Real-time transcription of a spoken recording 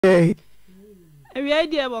Every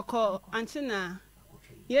idea will call Antina.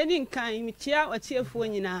 You didn't kind, me cheer or tearful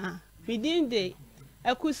in within day.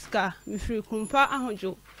 A kuska, me free kumpa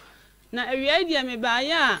ahojo. Na every idea me buy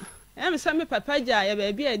ya. Some papa jay,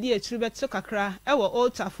 baby, a dear tribute to Kakra, our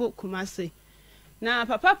old Tafo Kumase. Na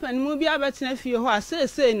papa and movie about nephew who I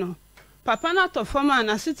say no. Papa not of former and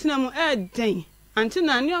a sitting on day.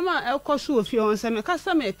 Antina, near my el cosu of your own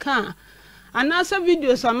Samacasa car. And answer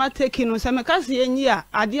videos are not taking on Samacasi and ya,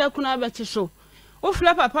 a dear Kunabati show. O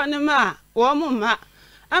flap upon the ma, or mamma.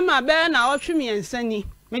 I'm a bear now, me and Sunny.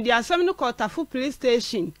 Media 7 o'clock Tafo police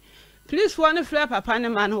station. Please one flap upon the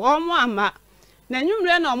man, or mamma. Na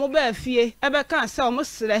nyumre na omoba afie ebeka asa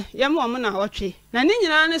omosere yem omo na hotwe na ni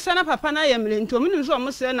nyina ne sana papa na yemle nto omo nso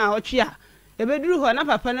omosere na hotwe a ebeduru ho na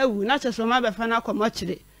papa na wu na cheso ma befa na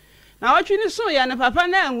komochire na hotwe ni so ya na papa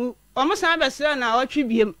na anwu omo san besere na hotwe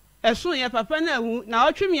biem eso ya papa na anwu na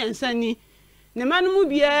hotwe miensa ni ne manu mu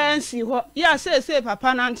bia nsi ho ya se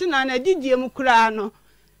papa na ntina na didie mu kura no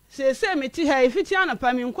se meti ha ifiti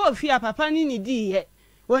anapa mi nko ofia papa ni diye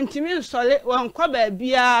wontimi nsole wonkwa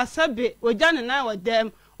baabia sabe wojane na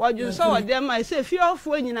wodem wodwunso wodem ma se fie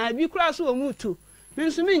ofo nyina bi kura so omutu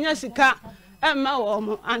minso mi nya sika emma wo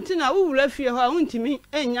mo antina wuwura fie ho wontimi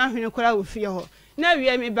enya hwene kura wo fie ho na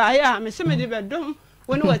wie mi ba ya me se me de bedom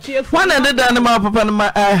woni watie fu wana de dan ma papa no ma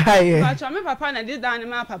haye ba cho me papa na de dan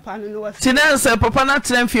ma papa no wa tinense papa na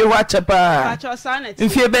tren fie ho achepa ba cho sa na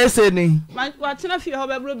fie be se ni wa tena fie ho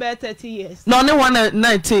be bro be 30 years no ne wana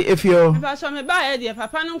 90 if you ba cho me ba e de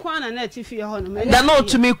papa no kwa na ti fie ho no da no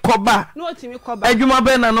tumi koba no tumi koba adwuma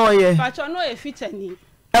be na no ye ba cho no e fitani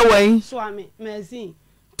ewen so ame mazin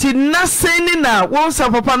ti naseni na won sa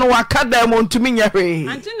papa no wakada mo ntumi nyahwe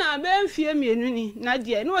anti na be mfie mienu ni na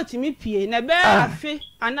de na otimi pie na be afe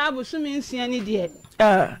anabusumi nsia ni de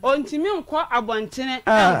ontimi nkọ abontene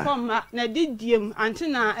nkọma na didiem anti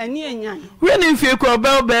na ani enyan we ni mfie ko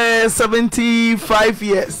be 75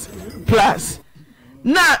 years plus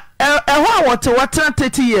na eho awote wata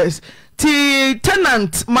 30 years ti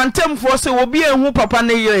tenant mantemfo se obi ehu papa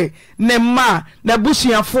ne yere ne ma na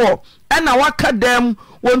busuafo na wakadam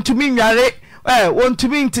wontumi nware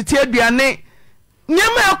wontumi ntete aduane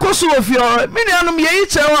nyama akoso ofio minianum yeyi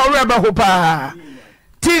chewa oreba ho pa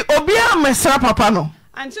ti obi amesra papa no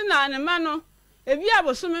anti na ne ma no ebi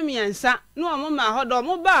abosome miensa no omo ma hodo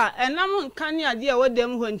mo ba enam nkane ade a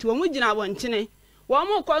wodam ho nti omo gina bontene wo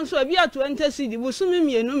mo konso ebi a 20 cedi bosome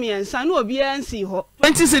mienu miensa no obi ansi ho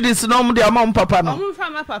 20 cedis no mo de amam papa no omo fa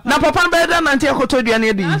ma papa na papa be da nanti akoto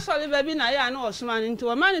aduane di na so le baby na ya na osoma nti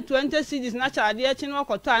wo ma ne 20 cedis na cha ade achi no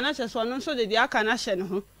koto na che so no so de aka na hye ne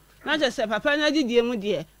ho na che se papa na didie mu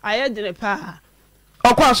de aye dire pa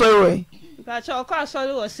okwa so we pa cha okwa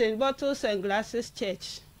so we St. Bottles and Glasses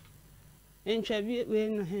Church in Trebi we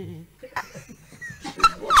no he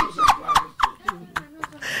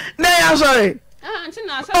na sorry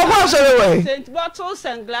Antina St. Bottles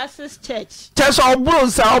and Glasses Church. Church of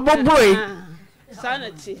Bruce, or Boy.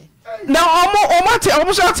 Sanity. Now, almost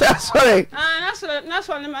sorry. That's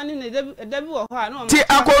one man in the devil of one.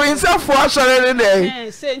 I call himself for sorry.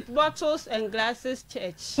 St. Bottles and Glasses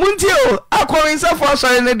Church. Muntio, I call himself for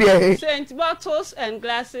sorry. St. Bottles and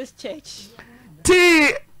Glasses Church.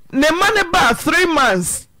 T. The money about 3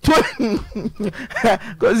 months.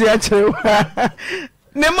 Because you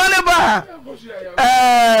ne money ba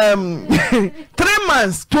 3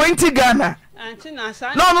 months 20 Ghana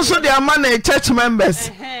no so their money church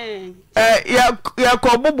members ya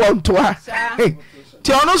ko bobonto ha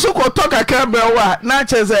ti ono so ko to kakra brewa na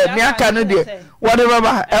cheze ne aka no de wode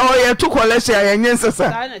baba ye to collection ya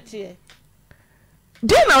nyensesa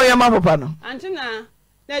de na o ya ma papa no antina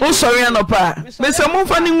o sorry no pa me se mo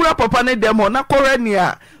fa ni nwura papa ne dem na korre ni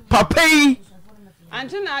a papa yi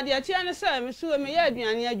antina de atia ne say me so me ya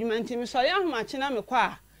aduane adwuma nti me so ya homache na me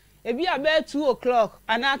kwa ebi aba 2 o'clock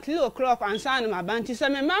ana 3 o'clock ansa na mabanti say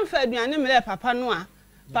me manfa aduane me le papa no a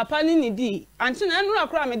papa ni di antina enu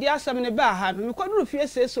akora me di asem ne ba ha me koduru fie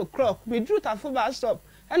 6 o'clock me duru Tafo ba stop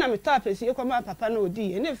na me tap esi e koma papa na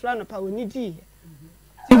odi ene fla no pa oni di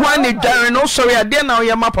Iwani dare no sorry ade na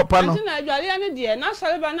o ma papa no na adwale ne de na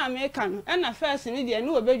sorry ba na America no na first ne de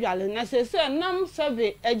no obedwale na se nam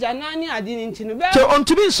sebe ejana ni ade ni ntino be so on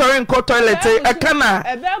to be sorry nko toilet e kana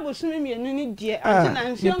e be abosumi mienu ni de ante na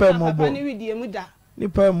nfio papa ne widie mu da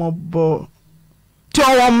nipa mo bo ti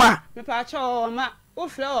o ma me pa cha o ma o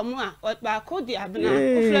fle o mu a o ba ko di abena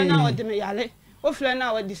o fle na o de me yale o fle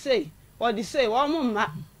na o di say wo mu ma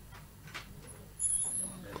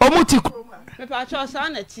o mu ti me pa cho sa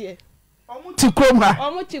na tie ti krom ha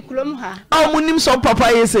munim so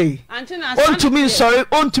papa ye say on to me sorry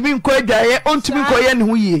on to me nko adwaye on to me nko ye ne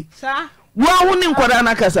ho yie sa Wa woni nkwada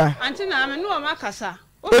na kasa. Auntie na me no ma kasa.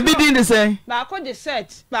 Ebi din de say. Ba ko de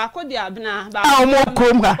set, ba ko de abna, ba. Ah omo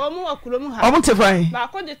krom ha. Omo wa krom ha. Omo te fine. Ba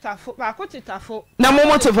ko de tafo, ba ko te tafo. Na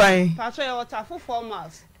mo te fine. Pa so ye tafo 4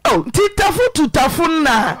 miles. Oh, ti tafo to tafo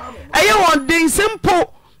na. Aye won den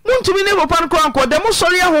simple. Muntumi ne papa nko anko de mo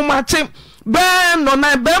sori ahomache. Be no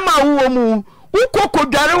na be ma wo mu. Wo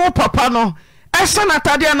kokodware wo papa no. Esa na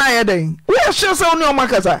tade na ye den. Wo hwe se oni o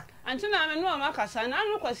makasa. Auntie na me no ma kasa na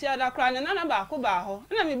no kwasi ada kra ne na ba ko ba ho.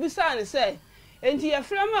 Na me bisa ne say enti ye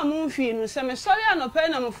frɛ ma mu mfi no se me sori anopa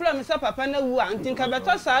na me frɛ me se papa na wu anti nka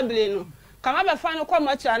beto sa bele no. Kama be fa no kwa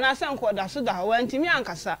ma kira na se nko da so da ho anti mi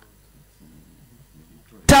ankasa.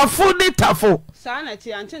 Tafo de tafo. Sa na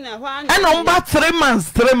ti auntie na ho an. And on ba 3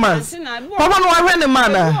 months, 3 months. Papa no wa hwe ne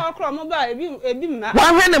mana. Wo kro mo ba ebi ma.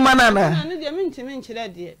 Wa hwe ne mana na. Na ne de mi ntimi nkyere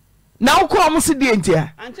de. Na wo ko mo se de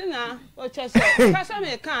ntia. Auntie na o chese kasa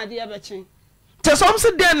me kan de abechen. Chesom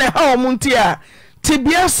se de na ha o mo ntia.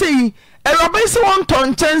 Tibia sei Erobe se won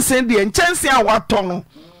ton chense de chense a wato no.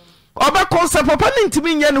 Obe konse papa ne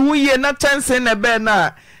ntimi nya ne ho yie na chense na be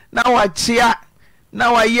na wachia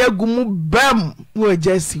na waye gumu bam wo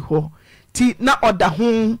jesi ho. Ti na oda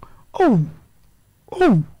ho. Oh.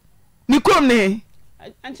 Ni kom ne.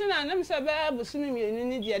 Auntie na nam se be busumi mienu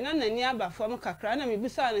ni de na nani aba fam kakra na me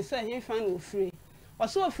bisa ne se he fan ofiri.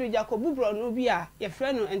 Oso ofiri Jacob bro no bi a ye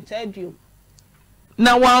frɛ no entaduo.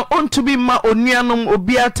 Na wa onto bi ma onuanom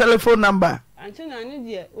obia telephone number. Auntie na ne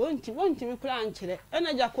de wonti mi kura ankyere.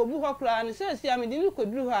 Na Jacob ho kura ne se sia me de ni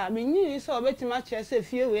koduru ha me nyi se obetima kyerɛ se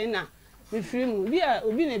fie we na me firi mu bi a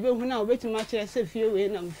obi na ebehu na obetima kyerɛ se fie we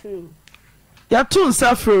na me firi mu. Ya tun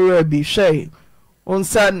sa frere bi hwɛ.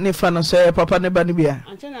 Onsa ne fa no so papa ne ba ne bia.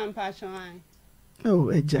 Auntie na mpa chwan.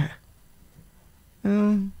 Oh eja.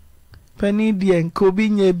 Pani die nko bi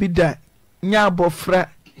nya bi da nya abofra.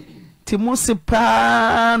 Ti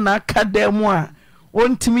musipa na akademu a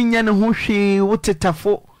ontimi nya ne ho hwe wo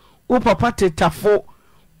tetafo wo papa tetafo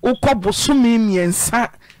wo kɔ bosome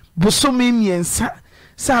miensa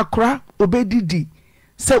sa akra obedidi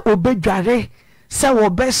se obedware se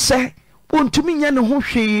wobɛhyɛ ontimi nya ne ho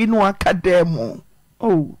hwe no akademu.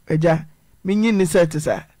 Oh eja minyi ni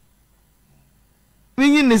setisa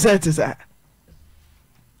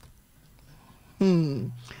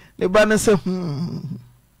ne ba na se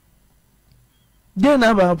de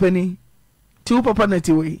na ba pani ti wo papa na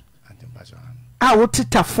ti we a wo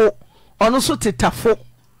tetafo ono so tetafo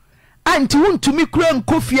anti wontumi kura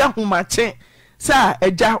nkofia homache sa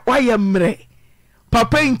eja waye mre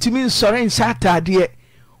papa ntumi nsore nhyɛ atade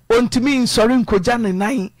ontumi nsore nkoja ne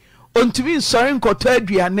nan ontumi nsore nkoto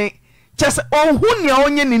aduane kyese ohun ne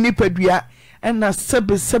onye ne nipadua ɛna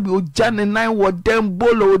sebe ogya ne nan wo dem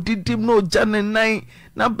bolo odidim no ogya ne nan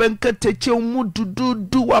na benka teche mu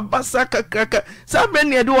dudu wabasa kakaka sabe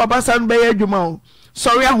ne de wabasa no be adwuma o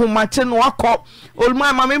sorry ahomache no akɔ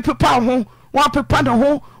olma ma me pepa ho wa pepa ne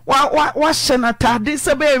ho wa hye na tade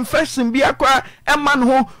sebe infection bi akwa ema ne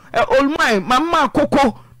ho olma mama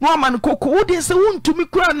kokko no man kokko wo de se wontumi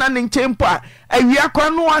kura na ne nchempo a awia kwa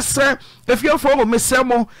no asre efiofo mo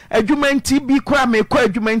mesemo adwuma nti bi kura me kwa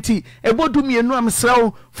adwuma nti ebodu mienu am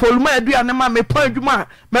srew foluma aduane ma me pa adwuma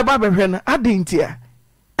me ba behwe na adentia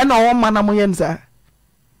ena wo ma na mo yenza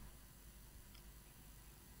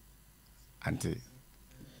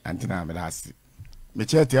anti na me lasi me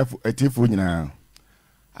che atifu nyina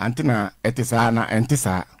anti na etisa na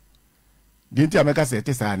entisa dinti ameka se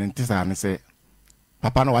etisa na entisa ne se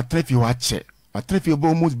papa no watrefi wache watrefi bo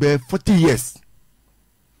almost be 40 years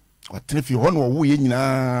watrefi hono wo ye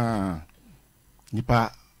nyina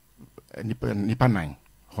nipa 9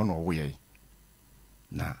 hono wo ye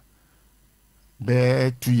na be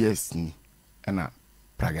 2 years ni na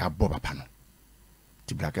praga bo papa no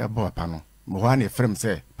ti praga bo papa no mo wa ne frem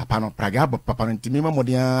se papa no praga bo papa no ntimi ma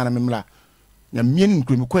modia na memla nya mien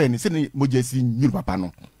nkrumi ko ni se ne mojesi nyuru papa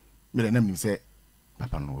no me na nam se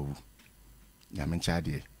papa no wu ya mencha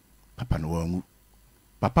de papa no wangu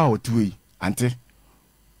papa otuwe ante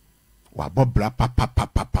wa bobra papa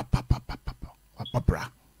wa bobra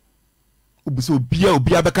ubuso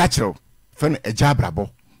obia beka kire fe no eja brabo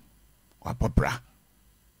wa bobra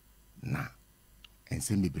na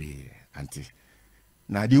ense mebre ante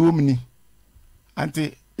na de womni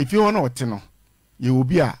ante if you want to no ye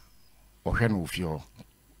obi a ohwe no ofio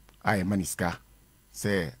aye maniska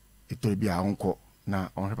se eto bia onko na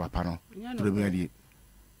onhwe papa no trebia di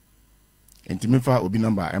entimi fa obi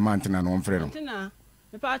number e ma antena no onfre no antena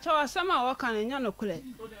me pa cha wasama wo kan nya no kule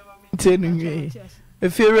tenu nwe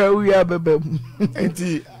efere wi ababam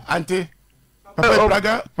enti ante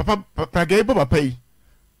papa praga ibo papa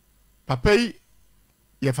yi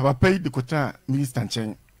ye fa papa yi de kota minister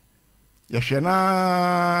nchen Yeshena,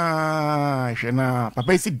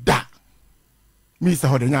 Papa is da. Mr.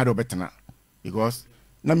 Hodenya betena because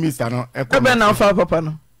na Mr. no Bebe na fa papa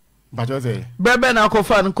no. But you say Bebe na ko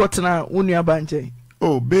fa no kotena unia banje.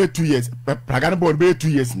 Oh, be 2 years. Plagana board be 2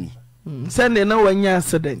 years me. Sunday no wanya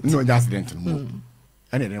accident. No accident no.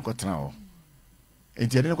 Ene den kotena o.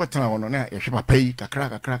 Enti den kotena o no na yehwe papa yi kakra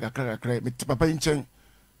me papa yi nchen.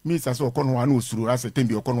 Mr. so okono wa na osuru ase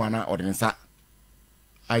tembi okono wa na ordinansa.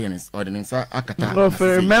 Ayenis ordinansa akata. No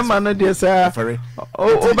for remember no dey say.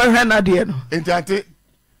 O be hwe na dey no. Enti ante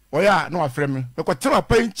oya no afre me. Be kotena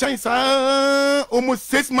papa yi nchen sa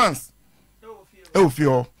almost 6 months. E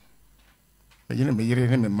ofio. Me yire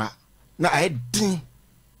ne me ma na I din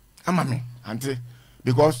ama me ante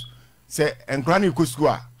because say enkra na iko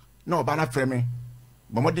school na oba na frɛ me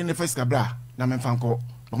bomodin ne first kabla na me fanko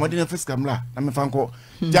bomodin ne first kabla na me fanko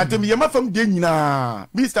jante me yema fam de nyina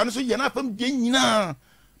mister no so ye na fam de nyina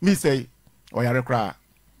mi say oyare kra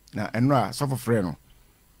na enra so for frɛ no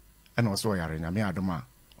ɛna so oyare nya me adoma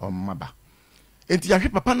o maba enti ya hwe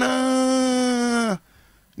papa na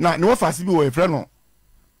ne wo fasi bi wo frɛ no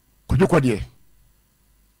kodwokode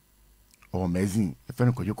oh amazing e fe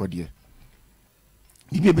no kodwokode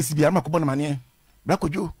bibi besi bi ama ko bona mane bra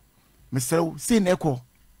kodwo mesrew sei na ekọ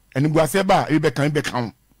enibu ase ba e be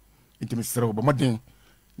kan enti mesrew bo modin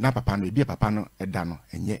na papa no ebi papa no eda no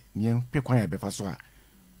enye nye pe kwan ya be fa so a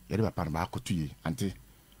ye de papa no ba akotuye anti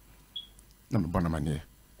na me bona mane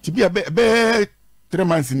ti bi be 3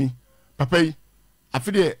 months ni papa yi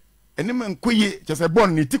afide enim nkoye chese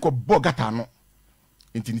bon ni ti ko bo gata no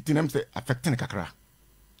enti ni tinam se affecting kakra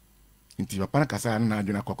enti papa na kasa na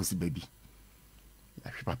adwena kwakosi baby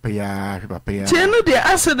papa ya chenu de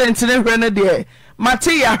accident ne hwe ne de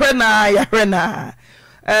mate ya hwe na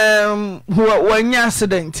wanya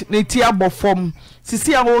accident ne ti abofom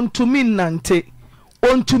sisi a ontumi nante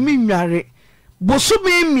ontumi nware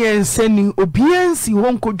bosumi miensani obiansi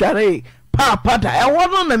honko dware papa da e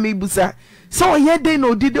wono na mebusa se oye de na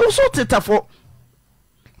odide o so tetafo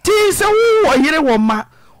ti se wo yire wo ma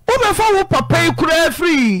o be fa wo papa ikura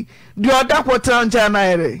free di oda kwota nja na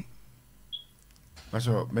ere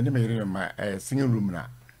Baso many me ma single room na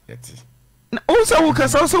yeti Onse wo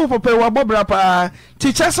kasa so wo papa wa bobra pa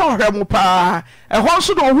ti chese ohwem pa e ho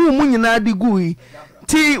so do hu mu nyina de gui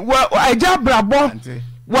ti wa aja brabo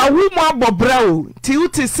wa hu mu abobra o ti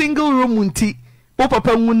uti single room nti wo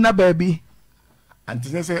papa nwu na baabi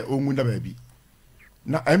anti se o nwu na baabi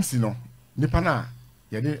na MC no nipa na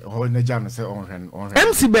yede ho na ja no se onhwen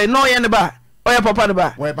MC be no ye ne ba oye papa ne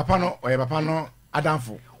ba oye papa no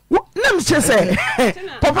adamfo nem chese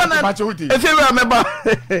papa na efewe meba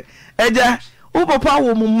eja wo papa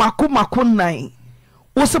wo mu mako nan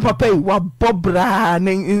wo se papa yi wa bobra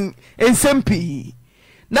na ensempi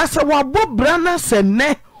na se wa bobra na se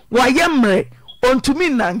ne wa yemre ontumi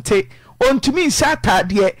nante ontumi shata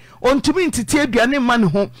de ontumi ntiti aduane ma ne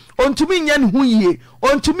ho ontumi nya ne ho yie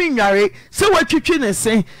ontumi nware se watwitwi ne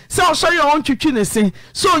se osori on twitwi ne se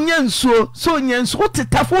so onya nsuo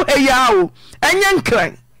tetafo heya o enye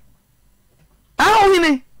nkran aho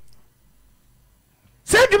hini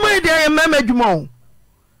se dwuma ide ya mama dwuma o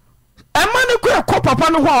ema ne ko papa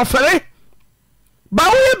no ho ofere ba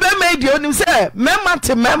wo be ma ide onim se mema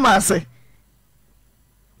te mema ase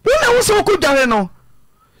wona wo so ku dare no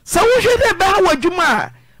se wo hwe de ba wa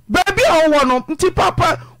dwuma ba bi o wo no nti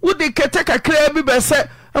papa wo de kete kakra bi be se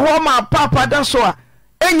ho ma papa da so a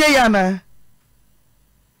enye ya na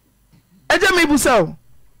eje me busa o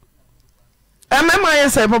emema ye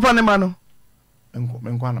se papa ne ma no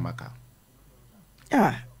Menkwa na maka.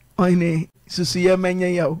 Oine susu ya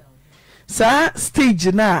menye ya o. Sa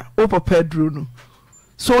stage na o papa duro no.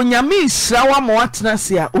 So nyame isra wa mo atena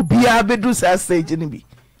se a obia bedu sa stage ni bi.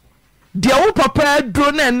 De o papa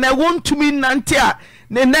duro na wontumi nante a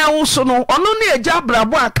ne na wo so no ono ne eja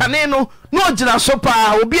brabo akane no no ogina so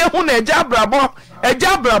pa obi ehu na eja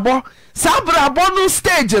brabo sa brabo no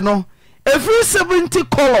stage no every 70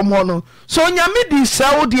 column no so nyame di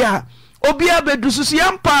isra wo dia obia bedu susu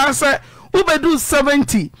yampa se ubedu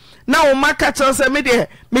 70 na o maka cha se me de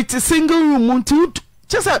me ti single room nti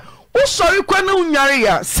che se wo sorry kwa na unware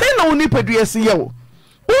ya se na woni pedu ese ye wo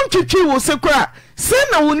untwitwi wo se kwa se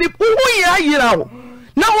na woni wo ya yira wo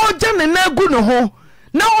na wo ja ne na gu no ho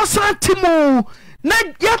na wo san timu na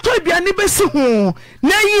ya to aduane besi ho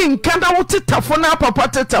na yi nka da wo tetafo na papa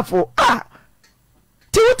tetafo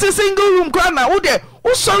ti wo ti single room kwa na wo de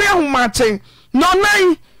wo sorry ahomache no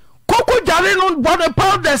nai koko jare no body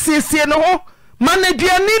powder siesie no ho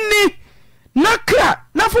maneduane ni nakra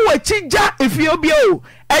na fo wachija efiobia o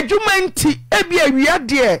adwuma nti ebia awia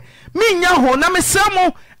de me nya ho na me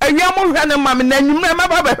semo awia mo hwe ne ma me na nwumre ma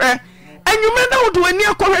ba behwe enyume na wo do ani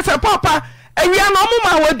akohwese papa awia no mo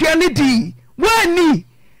ma waduane di wani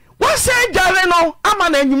wase jare no ama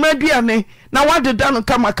na enyume aduane na wadeda no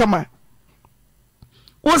kama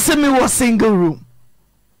wose me was single room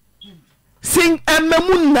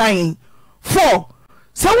emamu 9 4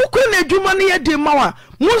 sa wokɔ na adwuma no yɛ di ma wa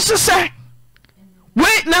mo sese we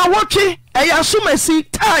na wotwe ɛyɛ asomasi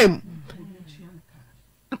time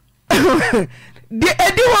de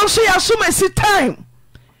edi won so yɛ asomasi time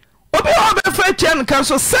obi a ɔbɛfa tua no kan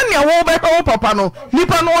so sɛnea wo bɛhwɛ wo papa no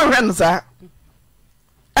nipa no wɔhwɛ no saa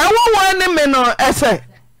ɛwɔ wɔ ne me no ɛsɛ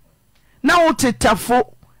na wo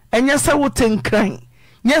tetafo ɛnyɛ sɛ wo te nkran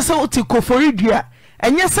nyɛ sɛ wo te koforidua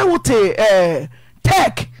ɛnyɛ sɛ wo te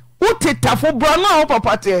tech wo tetafo bro na wo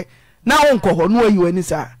papa te na wo nkɔ hɔ no ayi wani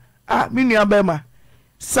saa me nua bɛma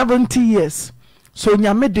 70 years so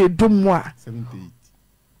nyame de dom mo a 78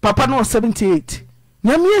 papa no 78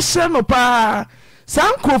 nyame yɛhyɛ no paa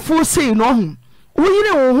saa nkurɔfoɔ sei no ho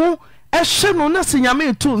woyere wo ho ɛhyɛ no na sɛ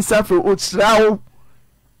nyame to nsa fɛ ɔhyira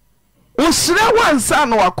wo ansa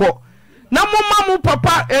na wakɔ na moma mo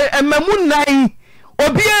papa emamu 9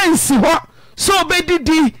 obiara nsi hɔ sɛ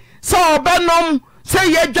obɛdidi sɛ ɔbɛnom sɛ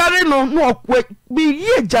yɛdware no na ɔkɔ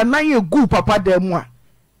biyie gyanan egu papa da mu a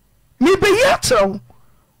mebɛyi akyerɛw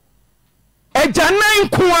agyanan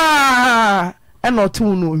ko a ɛna ɔte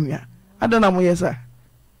wo no onwia adana moyɛ sa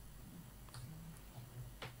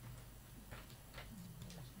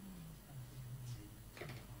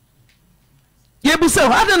yɛbisa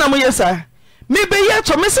hɔ adana moyɛ sa mebɛyi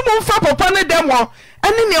akyerɛw mesi momfa papa ne dɛm hɔ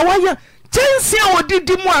ɛne nea wayɛ kyɛnse a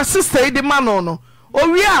wɔdidi mu a sister yi de ma no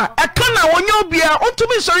owie a ɛka na wɔnyɛ obia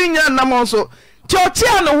ɔntumi sɔre nyina nnam so nti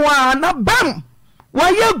ɔkyea ne ho a na bam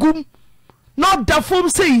wayɛ gum na ɔda fam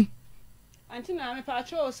sei anti na me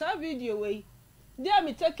patrol sa video wei dia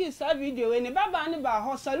me take sa video wei ne baba ne ba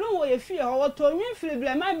ho salon wo ye fie ho woto nwi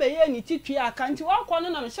filibre ma be ye ni titwi aka nti wakɔ no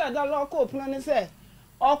na me hyɛ da lɔkɔ opno ne sɛ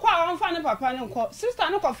ɔkɔ a wɔmfa ne papa ne nkɔ sister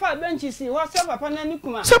no kɔfa bench si hɔ sɛ papa ne ne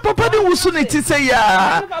kuma sɛ papa ne wusu ne ti sɛ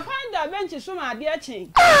ya papa ne da bench so ma ade akyi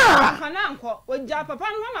papa na nkɔ ogya papa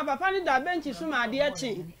no ma papa ne da bench so ma ade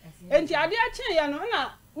akyi enti ade akyi ya no na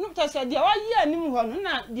no tɛ deɛ wayi anim hɔ no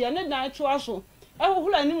na deɛ ne dan to aso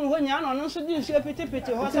ɛhohoro anim hɔ nya no nso di nsuo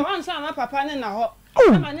pitipiti hɔ sɛ wansa na papa ne na hɔ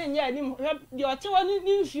ama ne nya anim deɛ ɔte hɔ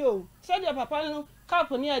ne nsuo sɛ deɛ papa no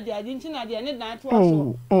kapo ne ade ade nti na deɛ ne dan to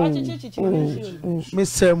aso achichichichi nsuo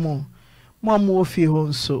mesrɛ mo mo ofie hɔ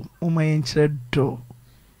nso mo ma yɛ nkyerɛ do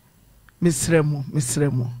mesrɛ mo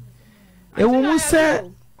ɛwo mu sɛ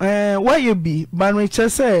wayɛ bi ba no kyerɛ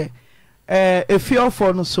sɛ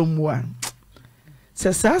efiɔfo no so mmoa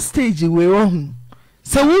sɛ saa stage wei ɔho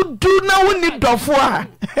sɛ wodu na wonni dɔfo a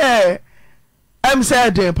ɛm sɛ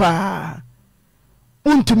ɛden paa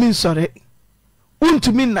wontumi nsɔre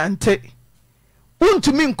wontumi nnante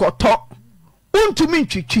wontumi nkɔtɔ wontumi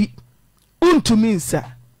ntwitwi wontumi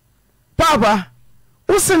nsa papa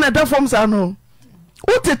wosi na da fam saa no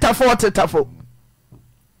wotetafo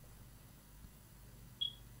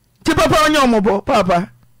ti papa onye ọmọbọ papa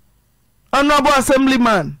honorable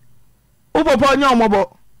assemblyman o papa onye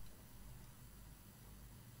ọmọbọ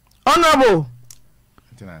honorable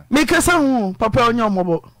mi kasa hu papa onye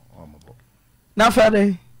ọmọbọ na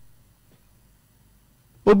fere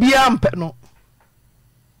obi ampe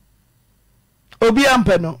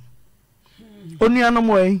no onuanom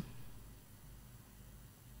wei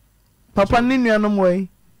papa ni nuanom wei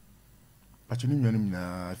pacho ni nuanom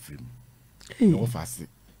na afrim na wo fase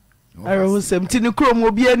ara wosem ti ni krom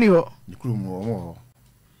obi ani ho ni krom wo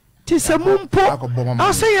ti se mumpo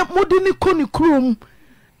aseye modi ni ko ni krom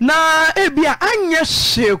na ebia anye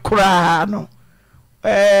hye kura no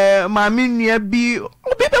maami nua bi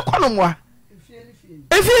obi be kono nwa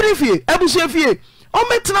efie abusu efie o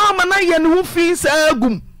metina ama na ye ne ho fi sa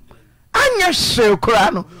agum anye hye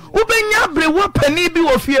kura no ubenya bre wo pani bi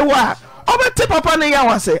wo fie ho a obete papa ne ya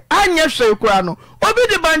wase anye hye kura no obi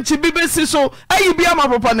de banchi bi besi so ayi bi ama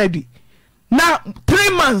papa na di na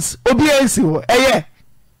 3 months obi esi ho eye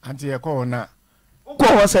anti ye ko na ko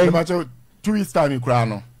ho say ba 2 weeks time kura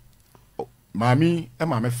no mami e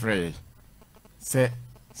ma me frɛ se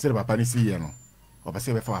papa ni si ye no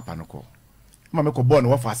obase be fa papa no ko ma me ko bɔ no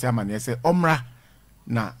wo fa ase ama ne se omra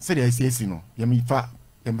na se de esi no ye me fa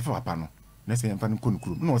papa no na se ye fa no ko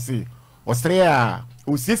nukuru no se osre a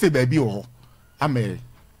osiese ba bi wo ame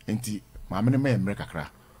enti ma me ne me mre kakra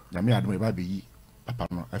na me adom e ba be yi papa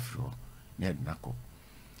no afiro na e na ko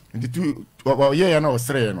enti tu ye ya na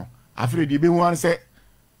osre no afiro di be hu an se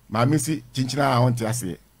ma me si chinchina a honte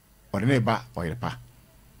ase ɔde ne ba Oyerepa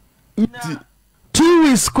 2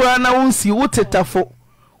 weeks kwa na wonsi wotetafo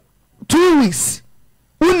 2 weeks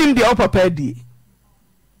unim de papa di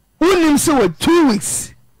Unim se wa 2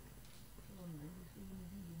 weeks.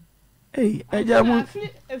 Hey, eja mu.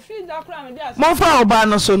 Monfa oba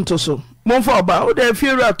no so nto so. Monfa oba o da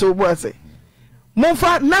fie ra to bo ase.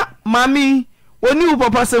 Monfa na mami oni u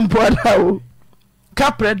papa se mpo ada o.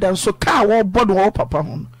 Ka preda so ka wo bodo wo papa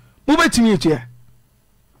ho. Mo betimi etua.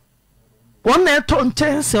 Won na eto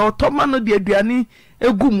nchense otoma no de aduane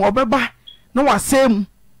egu mo obeba na wasem.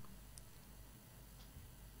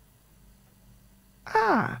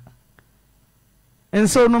 And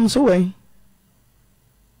so nom so way.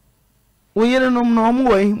 We yere nom no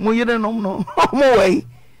mo way, mo yere nom no mo way.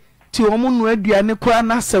 Ti omo no aduane kwa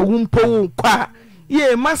na se wumpo kwa.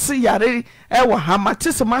 Ye mase yare e wo ha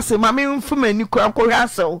matese mase ma me mfumani kwa kwa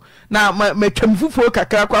asew na matwam fufuo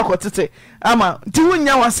kakra kwa akotete ama ti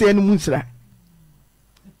wonya wase anu musira.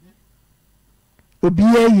 Obi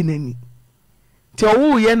ayi nani. Ti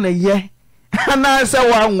owo ye na ye ana se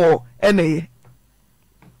wanwo ene ye.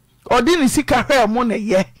 Odi ni sika hwe mo na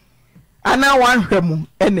ye ana wanhwe mo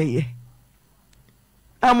ene ye.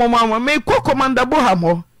 Amoma me ko commander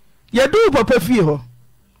bohamo ye do papa fie ho.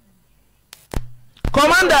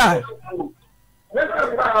 Commander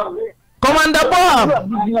Boham.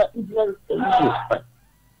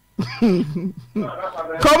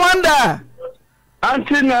 Commander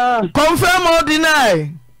Antina confirm or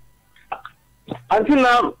deny.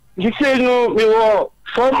 Antina you say no we were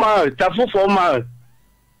 4 miles, 4 miles.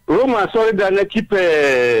 Roma sorry that I keep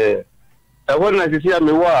one I see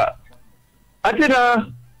me wa.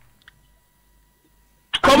 Antina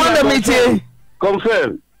Commander meeting.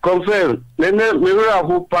 Confirm. Nene mira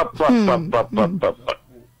who papa.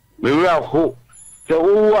 Mira who so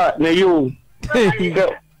what na you.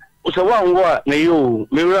 So one what na you.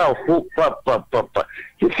 Mira who papa.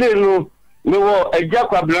 He say no me wo a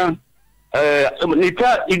jacquablan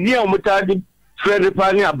nita idia omutadi friend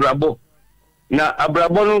pani abrabo. Na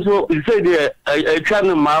abrabo no so he say the a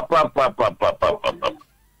channel ma papa.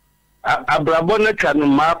 Abrabo na channel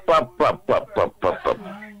ma papa.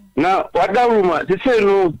 Na wada ruma te say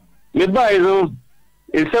no me buy no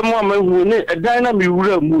e say mo ma hu ne e dan na me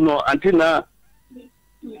wura mu no antina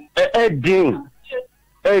edin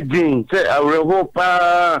say awreho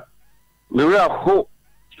pa me wura ho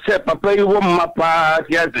say papa yi wo ma pa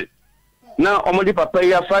tiase na omodi papa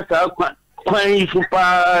yi afata kwan yi fu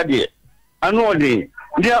pa de ano de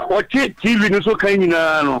dia oche TV no so kan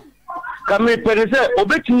nyina no ka me pere say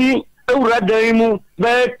obetini ewura dan mu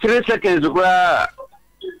be 3 seconds kwa.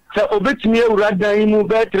 So obetimi ewura dan mu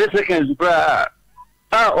be 3 seconds bra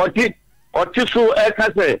oti so e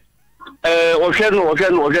ka se ohwe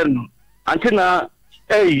no antina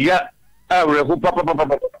ya awre ko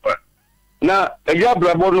papa na ya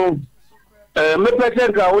brabo no me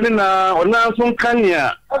pese ka oni na ona so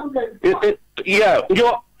kania ya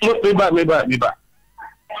yo me ba me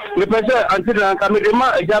pese antina ka me de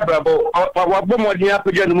ma ya brabo wa bo modi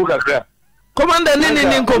apje no mu kakra. Commander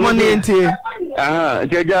nini community.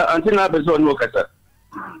 Jaja antina beso no kasa.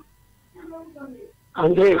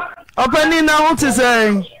 Ande. Opani na what to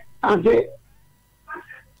say? Ande.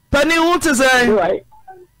 Penny what to say? Right.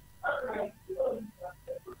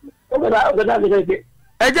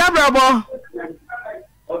 Eja brabo.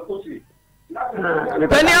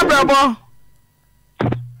 Penny brabo.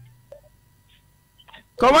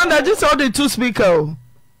 Commander just hold the 2 speaker.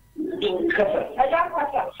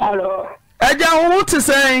 Hello. Eja what to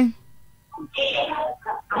say?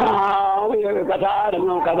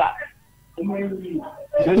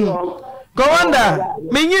 Commander,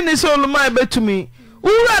 me nyini so no mai betumi.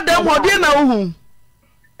 Ura dem hode na uhu.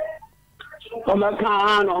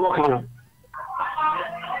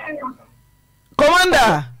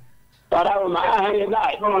 Commander.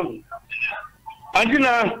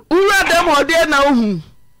 Antina, ura dem hode na uhu.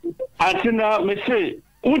 Antina me say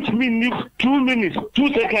which mean 2 minutes,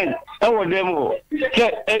 2 seconds. I want them all.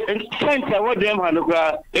 Center what them had a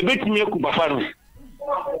bit me kupafano.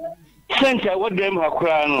 Center what them have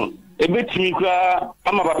crown. A bit me cry.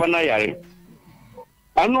 I'm a papa yari.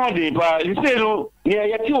 I know the but you say no near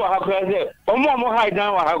Yatu have there. Or more high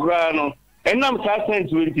down have crown. And I'm sent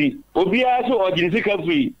 20. Obia so or Jessica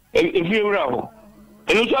free if you round.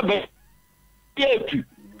 And also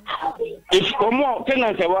if more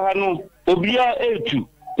tenants have no Obia A2.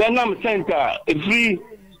 Then I'm center a free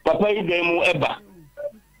papa demo eba.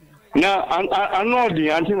 Now I know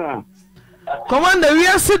the antenna. Commander, we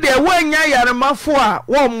are sitting there when you're my four,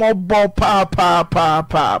 one more ball, pa.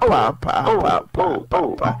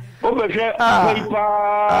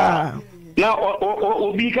 Now,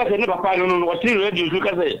 Obika can never pardon what he ready to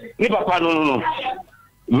say. Never pardon.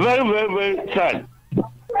 Very sad.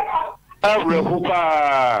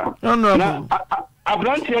 No.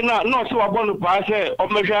 abrantie na so wabonu pa se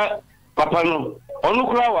omehwa papa no onu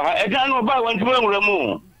kura wa edan no ba wantime nwura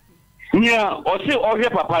mu nya o se ohwe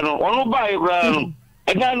papa no onu ba e kura no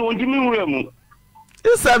edan no wantime nwura mu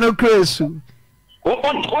isa no kresu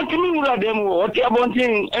o timi nwura dem o ti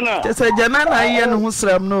abontin na tese jana na ye no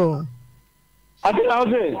husram no ati na o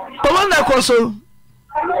se to na koso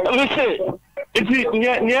we say iti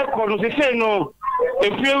nye ko no se no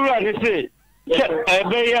efiewura ne se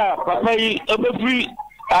ebe ya papa yi obefri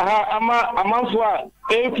aha amanfo a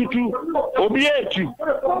etutu obi etu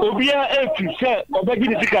se obegi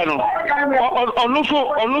ni sika no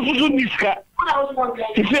onusu niska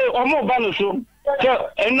se omo ba no so se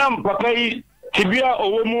enam papa yi tibia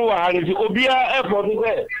owo mu wa ha ni obi a effort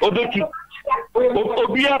se obetu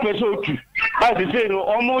obi a peso otu ba se no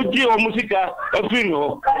omo ji omo sika efri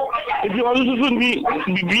no iti onusu ni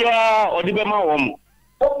bibia odi ma wo mo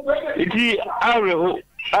iti areho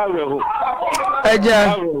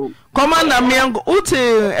eja commander miango uti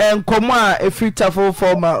enkomo a efrita for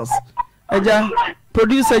 4 miles eja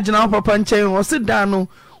producer jina papa nchen o sit down no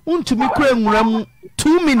untumi kura nwuram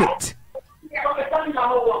 2 minutes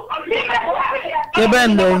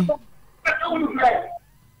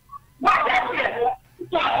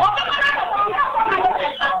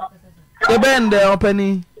ebende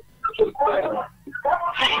openi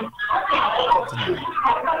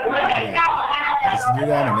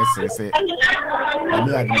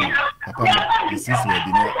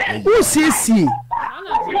Sisi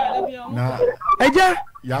na eja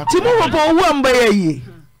timu popo owu amba yayi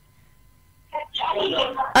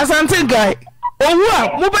asante guy owu a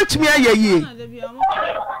mo betumi ayayi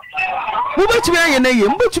mo betumi ayene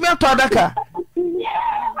mo betumi ato adaka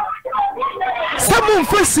samu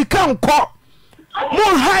mfasika nko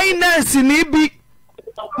mo highness ni bi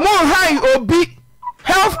mo high obi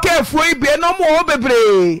healthcare for ibi no mo ho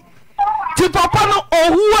bebre ti papa no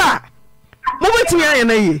owu a mo betumi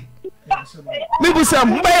ayene yi me bu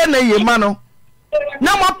sam mba na ye ma no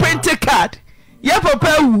na mo print card ye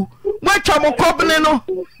papa wu mo twa mo kobne no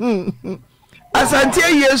asante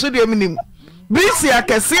yesu de minim bisi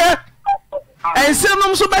akese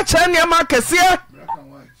ensenom so be cha ne ma akese ye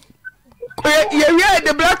we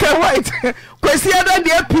the black and white kwesi ada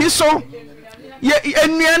de pi so ye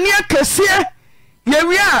enuane akese ye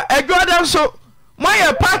we a adwoda so mo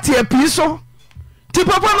ye party pi so ti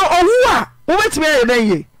papa no owu a mo betimi aye na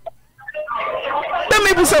ye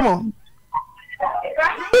me bu samo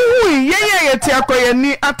ye ti akoye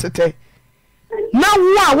ni atete na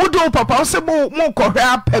wo a wodo papa wo se mo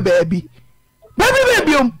kohwa pa baabi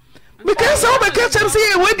because how be catch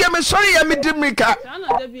say we dia me sorry ya me dimrika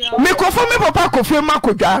me kofo me papa kofi ma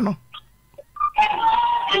kodwa no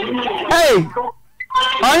hey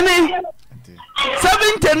oni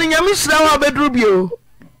 70 nyame hira wa bedru bio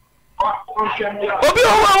obi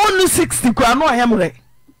ho wa 60 kwa no ahemre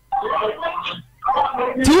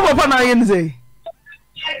ti papa na ye nze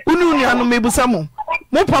unu ni anu mebusa mo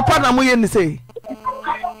papa na mo ye nze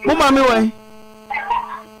mo ma me wai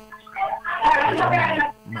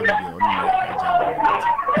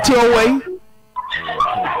ti o wai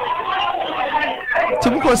ti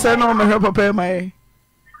bu ko se na me papa mai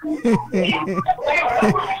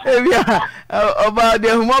ebia oba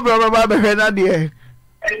de humo bro baba be hwe na de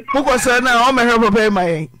bu ko se na o me papa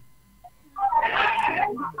mai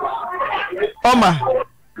Oma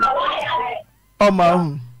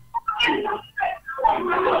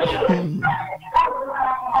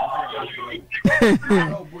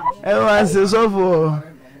ewa se sofo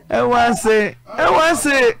ewa se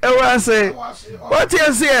what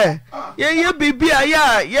you say ye bibia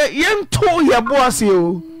ya ye nto ye boase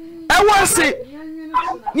o ewa se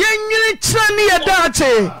ye nyiri kira ni ye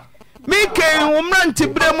dache me ken umranti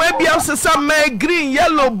brem abia sesa me green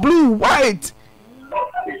yellow blue white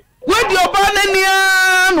with your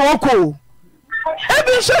banana no ko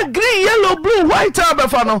ebi so green yellow blue white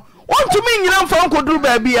abefano want to me nyina mfa nkoduru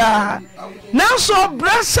ba bia na so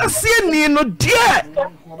brasha sie ni no die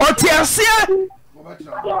otiasie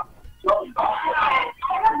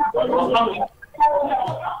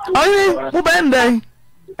ayi mu bende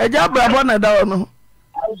eja brabo na da no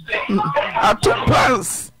atu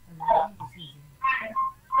plans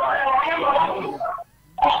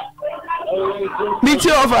meet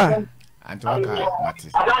you over Antwaka mati.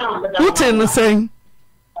 Utin saying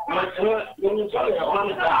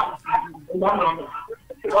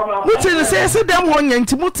Mutin says them one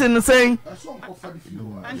yanti Mutin saying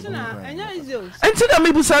Antina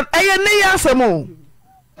mibusan ayane yasamo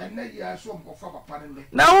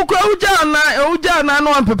now ujana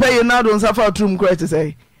no one prepare na don safa trum credit to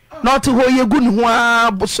say not to ho ye gun ho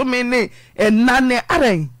abosome ne enane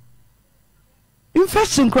aren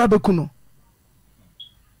infection kora bekuno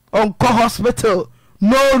onko hospital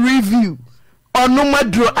no review ono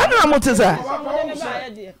madro ana moteza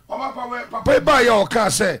papa ba ya o ka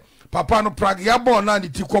say papa no prag ya born na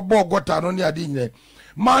ti ko bo gota no ne ade nyine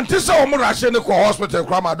man ti say o mo rashe ne ko hospital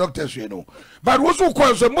kra ma doctor hwe no but wo so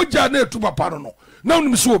ko so mo ja na etu papa no na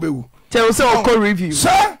unim so obewu tell say o ko review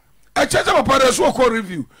sir I check papa dey so ko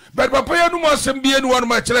review but papa ya no mo asem bie no one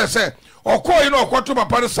ma kire say okọ yin okọto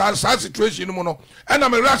papa sa situation mu no na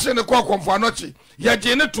me rashe ne ko konfo anochi ya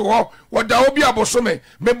je ne to ho woda obi abosome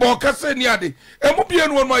me bo kase ni ade emu bie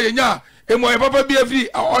no ma yenya emu e papa bie free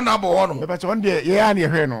ona bo ho no me ba che on de ye ya na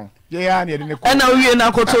ehwe no ye ya na ne ko na wie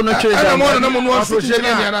na akoto no twere na mo na mo no so hye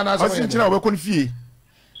ne na na so osin kira obekọ fie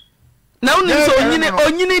na unim so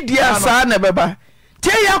onyini dia saa na beba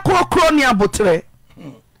tie ya krokro ni abotre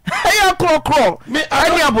ya krokro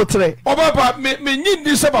ani abotre obaba me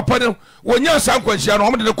nyindi se papa ne wonya san kwanhia no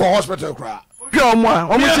omde ne ko hospital kra hwe omo a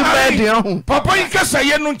omo ti bed ho papa yi kasa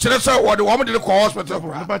ye no nkire se wode omde ne ko hospital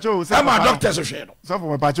kra ama doctor so hwe no so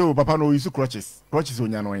for papa cho papa no use crutches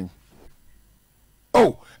onya no en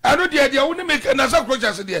oh anu dia woni make na sa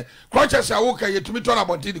crutches a wo ka ye tumi to na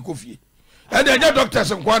bonti di kofie and the doctor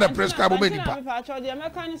se kwa na prescribe me nipa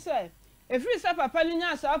if you say papa ni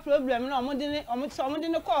nya sa problem na omode ne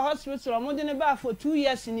call hospital omode ne ba for 2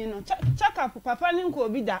 years ni no check up papa ni nko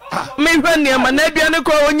obi da me hwe ne ma na bia ne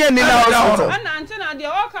ko onya ni na hospital ana ante na de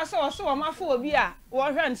o ka se o so o ma fa obi a wo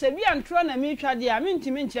hwe nse bia ntro na me twa de a me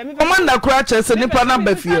ntimi nche me commander kura che se nipa na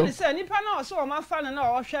ba fie se nipa na o so o ma fa na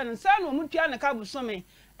o hwe no sa na o mutua ne ka busome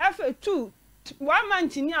efe 2 1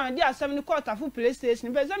 month ni a de asem ni court afu police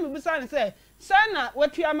station be se me busa ne se sana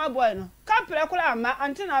watua ma boy no kapre kula ama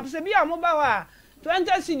ante na se bia mo ba ho a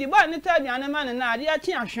 20 cd boy ne ta dia ne ma ne na ade a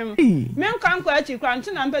tia hwem me nkan kwa achi kra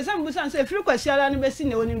ante na mpese mbusa se firi kwasiala ne besi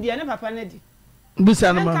ne onim dia ne papa ne di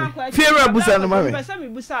busa no ma fiera busa no ma mpese me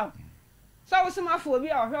busa so wo se ma fo obi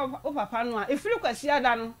a hwe o papa no a efiri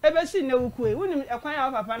kwasiada no e besi ne wukue wonim ekwan a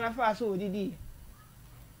o papa na fa so odidi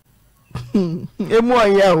emu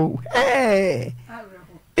oya o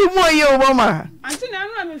imu oye o mama anti na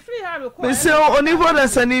anu me free ha record me se oni ho da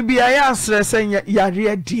sani bia ya asre sen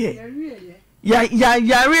yare die ya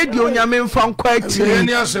yare die onyame mfa nkwa ati awieye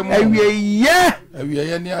ni asem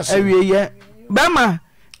awieye bama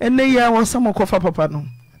ene ya wo samo kofa papa no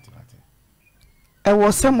e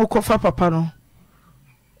wo samo kofa papa no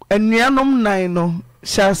enuanom nan no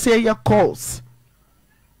shase ya calls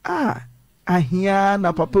ahia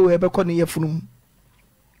na papa we be ko ne yefunu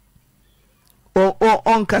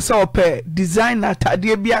on kasa ope designer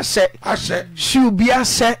tade bi ahye shoe bi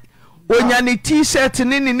ahye onya ne t-shirt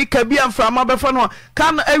ni nika bi amframa befa no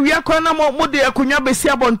kan awia kwa na mo de akonya besi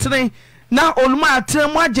abontene na onuma atre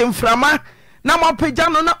mo agye mframa na mo pagya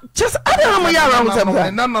no na just ada mo ya around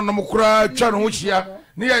them na no mo kura twa no ho hia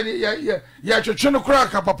ne ya twetwe no kura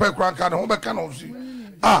ka papa kura ka no ho be ka no si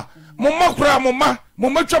mumma kura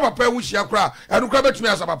mumma twa papa wo hia kura anu kura betumi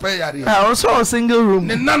asa papa yare also single room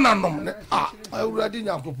ne nananom ne awurade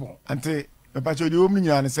nyankopon ante papa cho di omni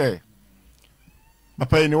nyane se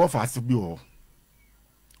papa ni wo fast bi wo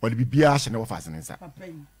wode bibia hye ne wo fast ne nsa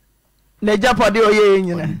na japade oye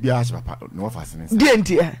nyina bibia hye papa ne wo fast ne nsa die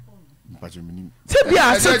ntia papa cho mini se bia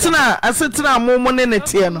asetena momo ne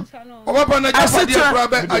netie no o papa na japade kura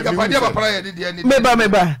be ajapade papa ya de ni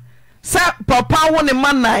meba sa papa wo ne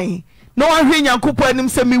manan na wa hwe nyankopon anim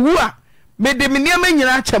se mewu a me de meniam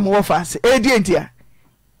nyina chem wo fast die ntia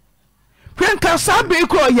hwenka sabe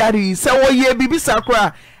ko yari se wo ye bibisa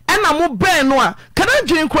kura ena mo ben no a kana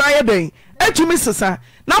dwen kura ye den atumi sesa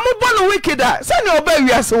na mo bo no wicked a se ne oba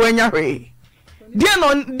wiase wanya hwe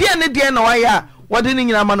die no wa ya wode ni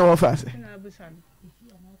nyina ma no wo fast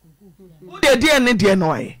die no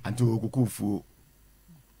wa ye anti okukufu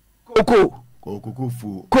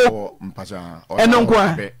okukufu ko mpacha eno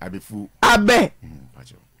kwa abefu abe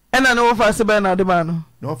ena no wo fast be na de ma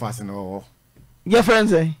no fast no your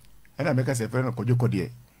friends ena make say friend ko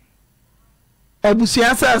de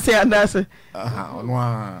abusuan sase andase ono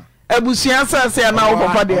a abusuan sase na wo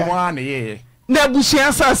papa de ono a ne ye na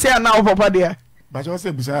abusuan sase na wo papa de ba jo se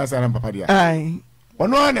abusuan sase na papa de ai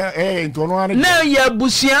ono a ne nto ono a ne na ya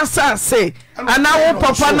abusuan sase ana wo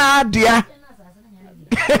papa na adia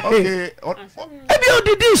okay ebi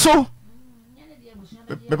odidi so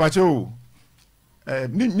be ba jo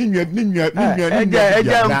ni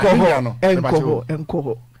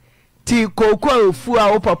enko ti kokwa ofu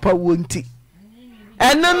a wo papa wonti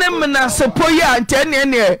eno ne mna sepo ya ntene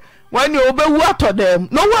ne wani obewu atodem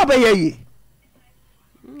no wo abaye yi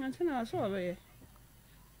antena so abaye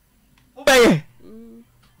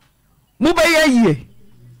mu baye yi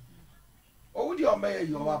Oh, the Omay,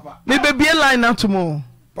 your papa. Maybe be a line out tomorrow.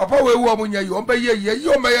 Papa, we woman, you obey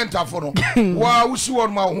you may enter for no. Wow, we see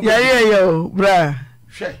one more. Yeah, bra.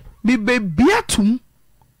 She Be beatum.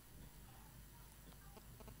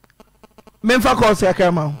 Memfa calls ya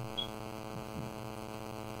come out.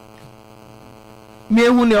 Me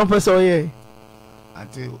who ne opese oye.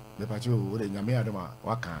 Until the pacho would in Yamia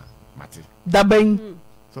waka mati. Daben.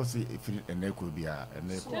 So see if a neck will be a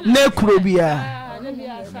Nekrobia.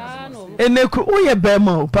 Enekro oye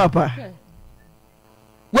bema papa.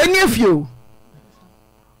 When you few.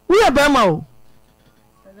 We are bema.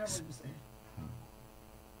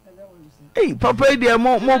 Hey, papa dear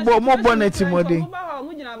more bonnet modi.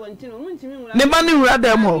 Ne mani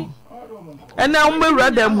rather more. And now we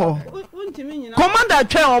rather more. Commander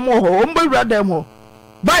Chair more, rather more.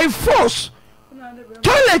 By force.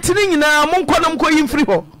 Toilet in now, Monconum going free.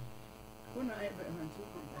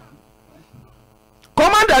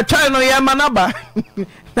 Commander Chair no Yamanaba.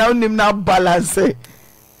 Now him now balance.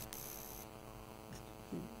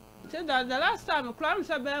 The last time a crime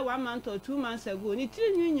said 1 month or 2 months ago, ni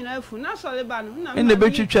tin you know, for national ban, in the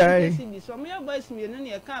betchu try. So me boys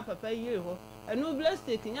me a camp a pay you, and no blessed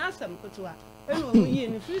taking answer to her. And we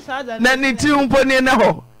in free side and then it too pony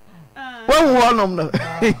now. One of them.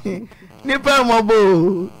 Nipper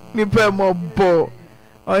mobo.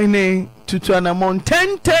 I name to turn among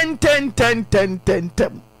 10.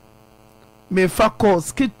 Me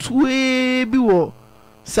fakos kit way biwo.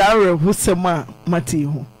 Sarah Husema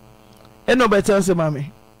Matiho. And no better answer,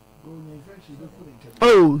 mammy.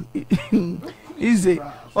 Oh, easy.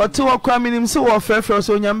 Or 2 o'clock him so fair for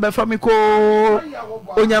so young Befamico.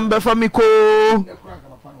 Onyambe famiko.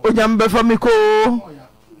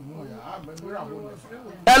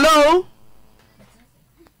 Hello.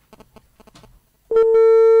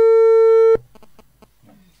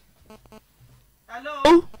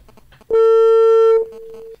 Hello.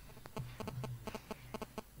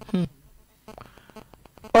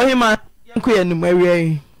 Ohima kuya ni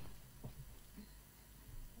mwewe.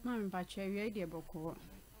 Mami bache we dey boko.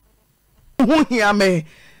 Hu hia me.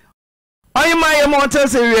 Ohima ye mo tell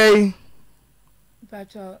say we.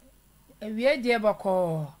 Bacho we dey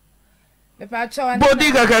boko. Me bacho wan.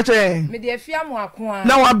 Body kaka che. Me dey fia mo ako a.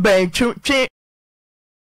 Na wa ben twi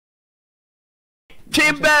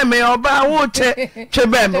be me oba wo twi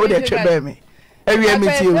be me o dey twi be me. Ewie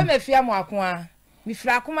me ti o. Me fia mo ako a. Me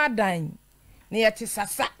fira akoma dan. Ne yete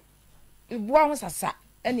sasa. Ibuwa ho sasa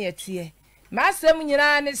ene yete. Ma asem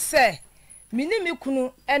nyina ne se mini me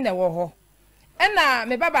kunu ene wo ho. Ena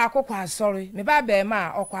me baba akokwa asori, me baba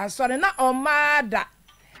ma okwa asori na omada.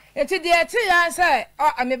 Enti de yete ya se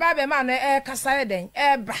me baba ma no kasa den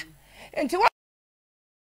ba. Enti wa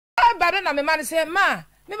ba na me ma ne se ma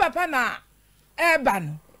me papa na ba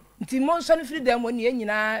no. Nti mo so ne free dem woni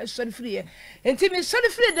nyina so ne free. Enti me so ne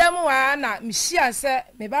free dem wa na me hia se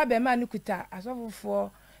me baba ma ne kuta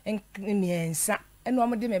asofofo miensa eno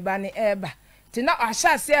mo de me ba ne ba. Ti na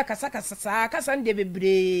ahya se kasa nde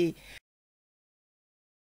bebre.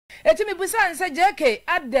 Eti me busa nse JK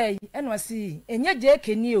adai eno si enye JK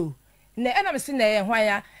ni o. Na ena me se na ye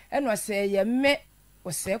hwan eno se ye me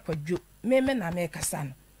wo se kwadwo me na me kasa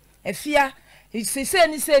no. Afia se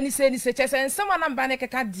ni chese nsema na mba ne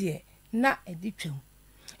keka de na edi twem.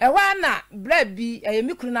 Ewa na bra bi ye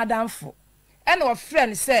mikuru na danfo. Ena wo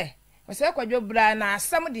friend se wo se kwadwo bra na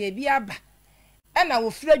asam de bi aba. Ena wo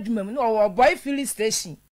frɛ adwuma mu no wo boy filling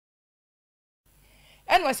station.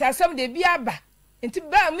 Ena wo se asam de bi aba. Enti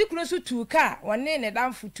ba mikuru so tuka wone ne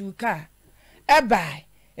danfo tuka. Eba.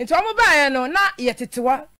 Enti omo ba ye no na ye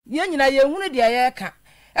tetewa. Ye nyina ye hunu de ye ka.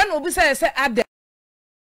 Ena obi se se ade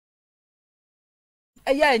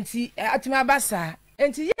aya enti atuma abasa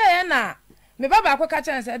enti ye na me baba akoka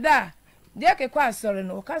chance da de kekwa asori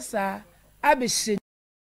no kasa abehye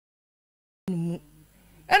mu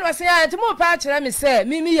eno wase ya enti mo pa kire me se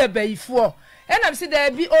mimi ye bayifo ena me se da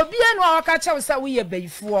bi obi enu akoka che se wo ye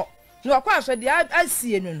bayifo no akwa aso de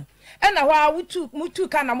asie no ena ho a mutu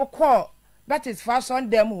ka na mo call that is for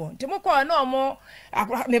Sunday mo enti mo call na mo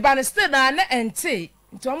me ba ne still na enti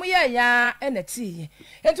nti omo ye ya enati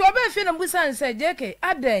enti oba fi na mbusa nse JK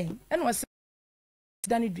adan ena wase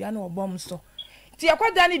dani dua na obom so ti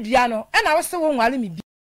yakwa dani dua no ena wase wo nwale me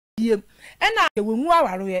biem ena ye wonu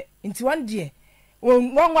awaro ye nti wan de wo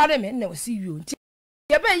nwale me na wase wio nti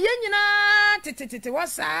ye ba ye nyina titititi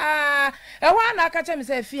wasa ehwa na aka che me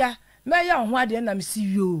se fia me ya ho ade na me si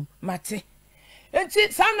wio mate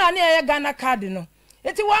enti sam na ne ye Ghana card no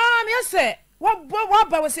enti wa me se wa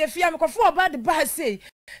ba wase fia me kofo oba de ba sei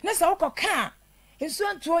na sa wokoka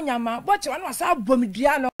enso nto nyama boche wan wasa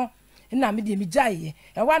abomdua no na me de me jaye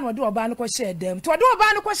e wa no de oba no ko share dem to de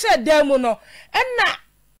oba no ko share dem no na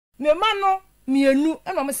me ma no mienu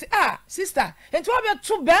e no me say sister enti oba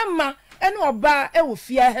to be ma e no oba e wo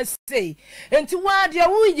fia ha sei enti wa de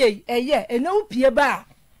wo ye eye e na wo pie ba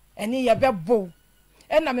eni ye bebo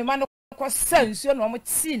e na me ma no ko sense no mo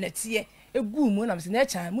ti na tie egu mu na me say na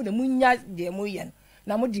cha mu de munya de mu ye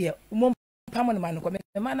na mo de mo pamo na no ko me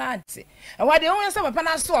ma na ante e wa de won se papa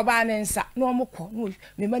na so oba ne nsa na o mo ko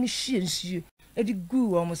me ma ni hie nsuo e di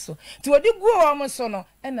gu o mo so ti o di gu o mo so no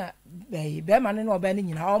e na be ma ne no oba ne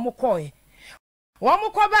nyina o mo ko e wo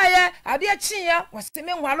mo ko ba ye ade a chiya wase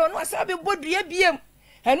me nwalo no wase be bodua biem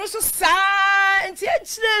eno so saa enti a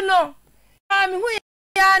chire no me hu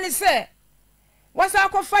ya ni se wase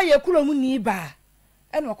akofa ye kulo mu ni ba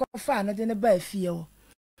eno akofa no de ne ba afie wo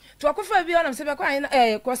to akofa bi ona se be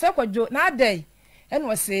kwa ko se kwajo na adai eno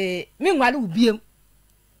wase me nwalo ubiem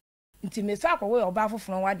nti me sa akwo oba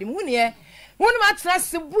afoforo wade mu ne ye wonu ma tra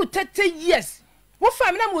se bru 30 years wo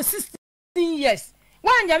fa me na mo 16 years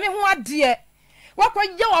wanya me ho ade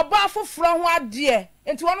wakoye oba afoforo ho ade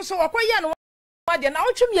enti wono so wakoye no ade na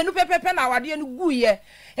wotwem nu pepepe na awade no guye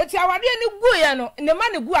enti awade no guye no ne ma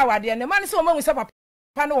ne gu awade ne ma ne se o mahu se papa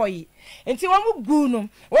no oyi enti wo mu gu no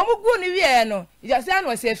wie no ija se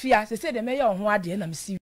no se afia se de meye ho ade na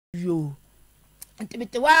msi yo enti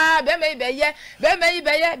bete wa be me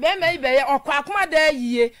beye okwa akoma da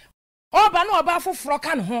yie oba no oba afoforo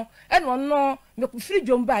ka no ho eno no me ku firi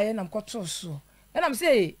dwomba ye na mkoto so na me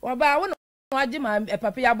se oba wo waje ma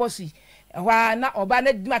papa ya bosi wa na oba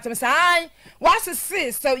na dima tem sai wa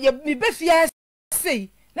sese so ye mi be fia sei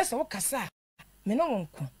na so kasa me no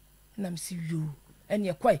wonko na msi yo ene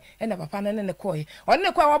ekoi ene papa na ne koi one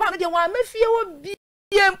ne koi oba no de wa mafie wo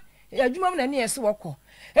biem adwuma na ne yese woko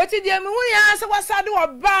eti de me hu ya se wasade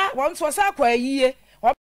oba won so sa kwa yie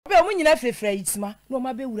oba mu nyina frefra yitima na o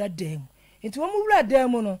ma be wura dam enti wo mu wura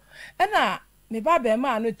dam no ena me ba be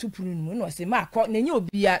ma no tupunu mu no se ma akọ na nya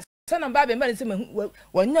obia sana babe ma se mehu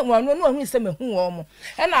wonya no hu se mehu wo mo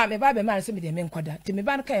e na me babe ma se me de me nkwada ti me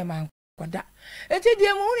ba no kai ma nkwada enti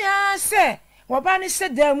de mu ya se wo ba ni se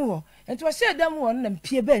dam wo enti wo se dam wo na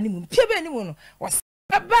mpie ba ni mu no wo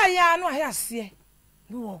ba ya no ayase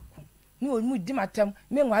ni wo ku ni wo mu di matam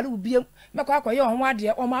me nware ubiem me kwa akoye ho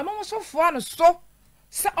ade o ma mo so fo ano so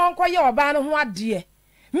se onkoye oba no ho ade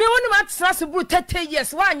me wonu ma tsra se bru 30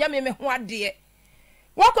 years wa anya me ho ade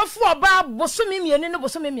wakofu oba bosome mienu no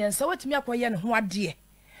bosome miensa watimi akoye ne ho ade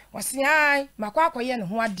wase ai makwa akoye ne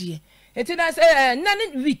ho ade enti na se na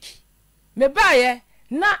ne week me baaye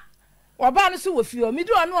na oba no so wofio mi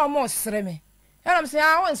do no o mo sere me na me se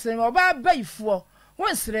won sere me oba bayifuo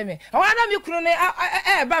won sere me awana mi kunu ne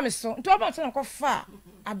ba me so nti oba so nko fa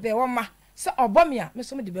abewo ma se obom ya me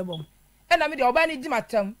so me de bebom na me de oba ne di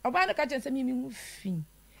matam oba ne ka chen se mi hu fin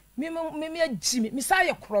me agimi mi sa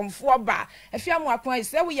ye kromfo ba afia mo akon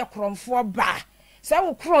se wo ye kromfo ba se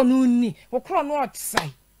wo kro no ni wo kro no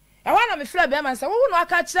otsai e wana me fra be man se wo no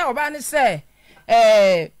aka kire oba ne se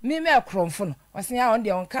mi me kromfo no wase ya on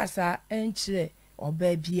de on kasa enchire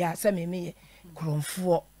oba bia se me ye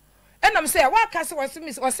kromfo enam se wa kasa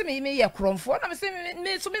wase me ye kromfo na me se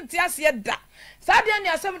me so me tiase ye da sa de ne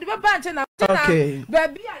asem de be ba nche na ba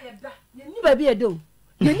bia ye da ye ni ba bia do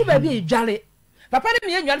ye ni ba bia ye dwale papa ne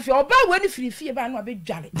me enwan fie oba we ni fie ba no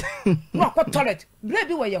abedwale no akọ toilet bla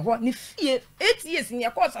bi we ye ho ni fie 8 years ni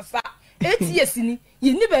akọ sasa 8 years ni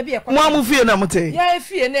ye ni ba bi e kwa mo amu fie na mote ya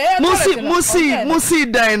fie ne musi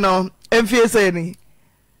dan no enfie say ni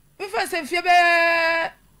we fa say fie be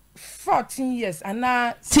 14 years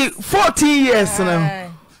ana 14 years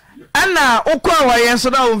no ana ukwa wa yen so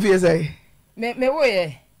na wo fie say me wo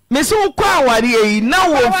ye me so ukwa aware yi na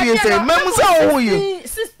wo fie say mem say wo you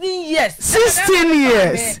 16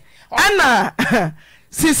 years ana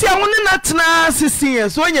sisi awone na tena 16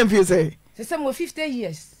 years so nya fie say sisi mo 50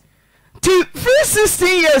 years ti free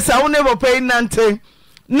 16 years awone bo pay nante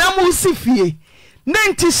na mo si fie na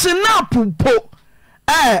nti snap po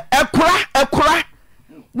ekura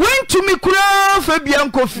when to me kura fa bia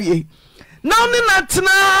nko fie na one na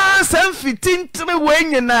tena sam fitintre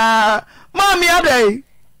wenyina mami adai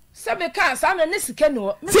sabe kan sa na sika ni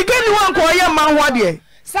wan ko ye ma ho ade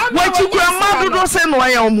wachi kura ma dodo se no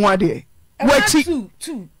ye omo ade wachi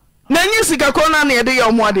na nyi sika ko na na ye de ye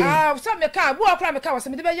omo ade sabe kan bu okra me ka wase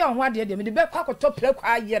me de be ye omo ade de me de be kwa koto pre kwa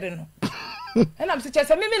ayere no ena me se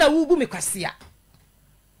chese me na wubu me kwasia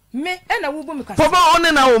me ena wubu me kwasia for ba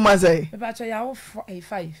one na wo ma say me ba cho ya wo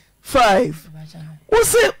 5 wo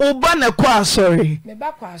se oba na kwa sorry me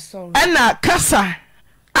ba kwa sorry ena kasa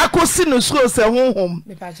akosi no school se honhom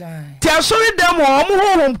ti asori dem o mo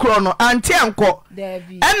honhom kro no anti anko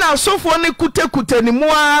ena asofo ne kuta ni mu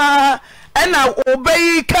a ena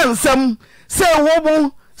obayi kansam se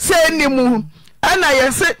wobu se nimu ena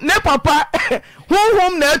yese ne papa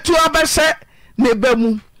honhom na atu abehye ne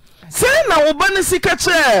bamu se na woba ne sika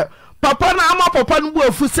che papa na ama papa no bu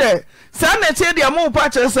afu se na che dia mo pa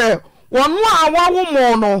che se wonu a wawo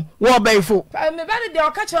mo no wo baifo me ba de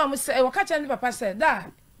o ka che am se o ka che ne papa se da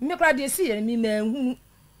me kra de si ye mi manhu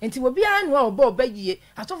enti obi anu a obo bayie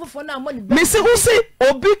atofofo na mo ne me se wo se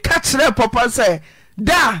obi ka kire papa se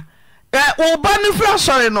da oba ne fra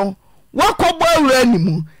sore no wakobo awura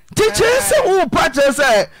nimu ti kire se wo pa che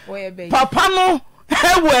se papa no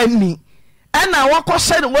hewani ana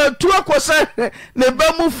wakɔhyɛ watu akɔhyɛ ne ba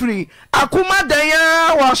mu firi akoma dan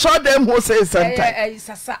ya wɔasɔ dan ho sɛ sɛnta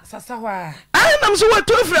sasa hɔ a nam so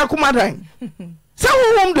watu afiri akoma dan sɛ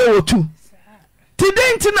wohom de wɔtu ti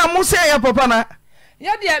den nti na mo sɛ yɛ papa na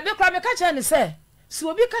yɛdeɛ me kora meka kyerɛ ne sɛ sɛ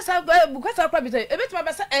obi kasa kora bi sɛ ɛbɛtumi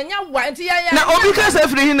bɛsɛ ɛnya wa nti yɛyɛ na obi kasa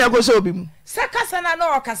firi hi na ɛkɔsɛ obi mu sɛ kasa na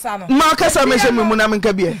ɔkasa no ma kasa mehyɛ me mu na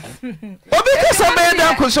menka biɛ obi kasa bɛyɛ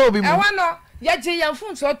da akɔsɛ obi mu ɛwɔ no yɛgye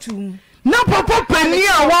yɛmfo nso atom na papa pani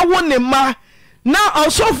a wawo ne ma na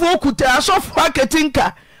asofo okuta asofo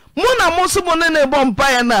aketinka mo na mo so mo ne ne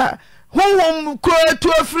bompa ya na honhom kro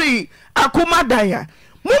atu afri akoma daya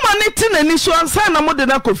mo ma ne tinani so ansa na mo de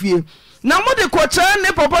na kofie na mo de kocha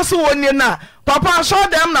ne papa so woni na papa so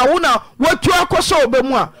dem na wo na watu akoso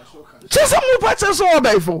obemu a chese mo pa chese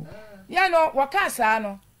obaifo ya no wakasa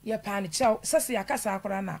no ye pan chew sese yakasa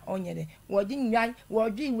akora na onye de wodi nwan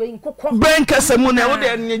wodi we nkokɔ ben kasa mu na wo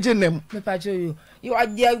de nyege nem me pa jo yo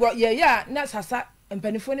ye ya na sasa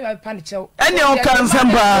empanifo ni pan chew ene o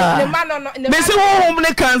kansamba me se wo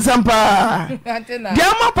ne kansamba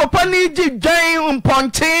diama papa ni ji dwan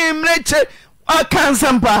mponche mreche o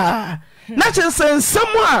kansamba na chese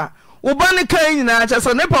nsem a wo ba ne kan nyina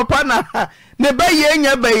chese ne papa na ne baye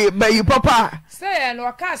nya bayi papa se no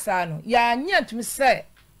wakasa no ya nya ntumi se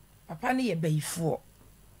papa ne ye bayifo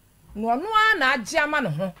no ono a na agye ama no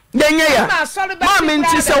ho denye ya ma me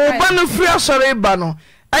nti se wo ba no firi asore ba no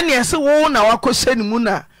ane ese wo na wakɔhyɛ ne mu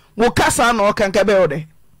na wo kasa na ɔkanka bɛ ode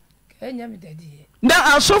enya me dadi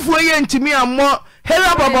na asofo ye ntimi ammo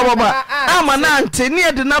hela baba ama na ante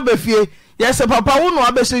ne de na bafie yese papa wo no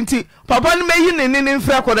abɛhyɛ nti papa no meyi ne ne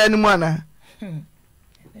mfiri akɔda ne mu ana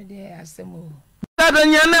de asemo da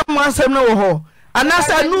nya na mo asɛm no wo ho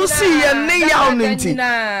anasa no si ye ne yaw no nti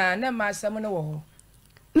na ma asɛm no wo ho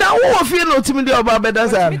na wo fie no timi de oba bɛda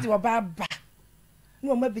sa timi de oba ba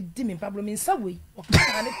no ma be di me pablo me nsa wei o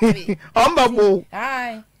ka ne pe omba bo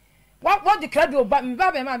ai what the crowd oba me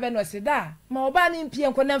ba be ma be no se da ma oba ne mpie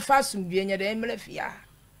nko na mfa asomdue nya de emre fia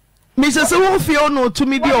mi se wo fie no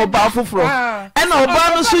timi de oba foforo ɛna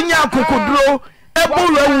oba no so nya kokoduro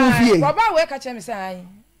ebulu wu fie oba we ka che me sai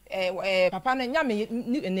papa no nya me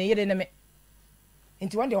ne yere ne me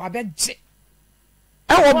nti wonde wa begye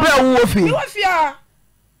wo bra wo fie wo fie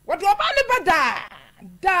wo do oba ne bada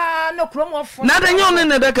da no krom ofo na da nyon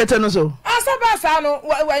ne da kete no so asa ba sa no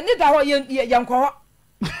wa ni da ho yankɔ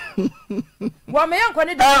wa me yankɔ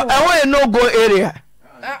ni da ho no go area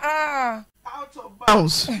out of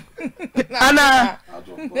bounds ana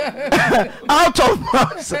out of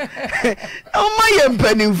bounds o ma ye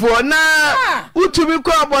mpanimfo na utumi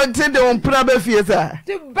kɔ abɔnte de on pra ba fie sa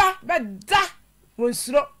ti ba da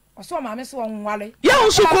wonsuro oso ma me so wonwale ya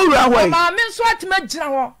unso ko wura hɔ ma me so atima gyina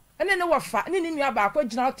hɔ ene ne wafa ne nua ba akɔ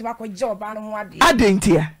gyina atima akɔ gye oba no ho ade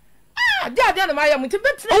adentia ade no ma ya muti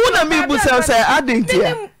betre o na mi bu se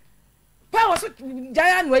adentia pa wo so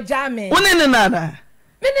jaya no agya me wo ne nana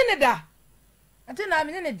me ne da ate na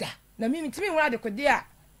me ne da na mi mitimi wura de kode a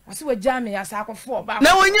wose wagya me asa akɔfo oba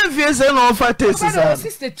na wonya fie se no offer tests sa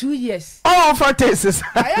 62 years offer tests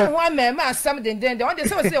aya ho ama ma asam denden de wonde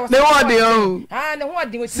se wo se wo ne wo de o ne ho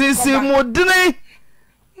de wo sisi modene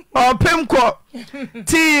opem ko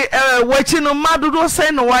ti wachi no madodo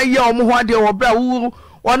say no waye omo ho ade wo bra wo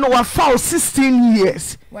ono wa fa 16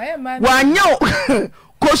 years wanya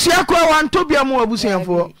kosia ko wanto bia mo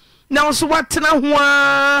abusuafo na so watena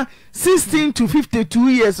ho 16 to 52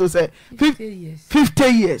 years so say 50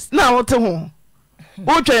 years na wote ho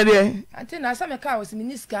o twere ante na sa me ka wo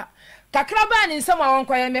miniska kakra ba ni nsam awon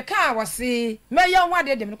kwa me ka wo se me ye ho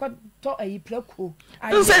ade de me ko to ayi plako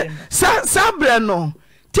sa bre no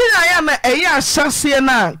tina ya na eyi ahyase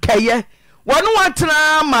na kaye wono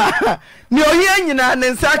watena ma ni oye nyina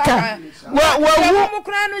ne nsaka wo mu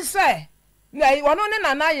kra no se na wono ne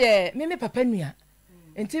nana ye me papa nua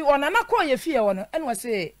enti onana ko ye fie wono ene wo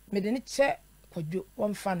se me de ne che kwadwo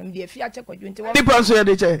won fa no me de fie ache kwadwo enti won nipa so ye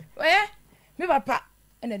de che me papa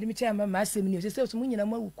ena de me che ma asem ni o se so munyina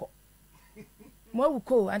mawuko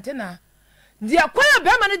antena dia kwa be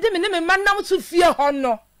ma ne de me ne me manam so fie ho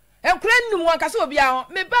no enkura nnum wan kase obi a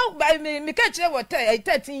me ba me ka kire wo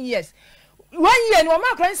 13 years 1 year no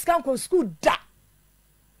ma kran scan ko school da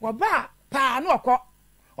wo ba pa no okọ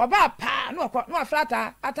wo ba pa no okọ no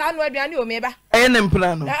afrata ata no aduane o me ba ne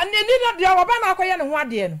mpla no ni no dia wo ba na akoye ne ho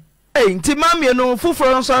ade no nti mamie no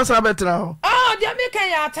fufuro nso ansa betra ho dia me kan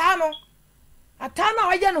ya ata no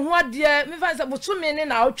oye ne ho ade me fa se botumi ne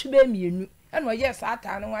na otwe be mienu ena oye sa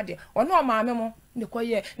ata no ho ade ono o maame mo ne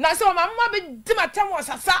koye na se o maame ma be di matam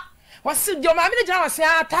osasa wasi di o maame ne jana wasi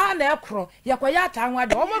ata na ekro ye koye ata ho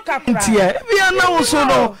ade o mo ka kra ntia bia na wo so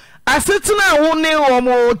no asetina wo ne wo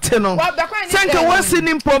mo te no senke wasi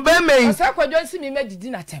ni mpo be mai asa kwadwo nsi mi medidi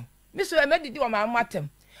na tem mi so medidi o maame atem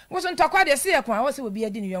wo so ntokwa de se ye kwa wo se obi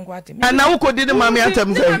adi ni yonko atem na wo ko di ni maame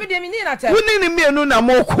atem se maame de mi ni na tem woni ni mienu na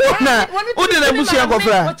mo ko na wo de na busu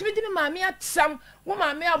akofra wo timi di maame atsam wo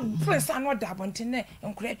maame abufresa no da bontene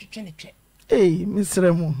enkura twetwe ne twe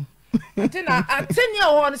misre mo atina atenia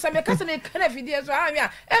ho no se me kase ne kana fidie so ha me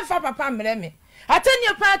a emfa papa mre me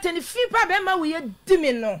atenia pa ateni fi pa be ma wo ye di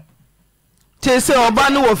mi no chese oba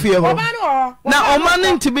no wo fie ho oba no na oma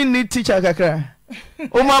ne ntimi ni teacher kakra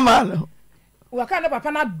o mama no waka na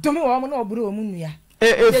papa na domi wo mo na oburu wo mu nua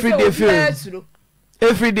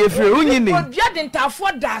everyday free unyini odua de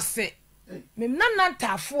ntafo dase memnana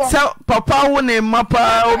ntafo sa papa wo ne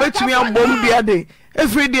mapa obetumi abom dia de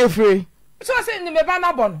everyday free so say ni me ba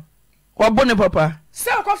na bo no wabo ne papa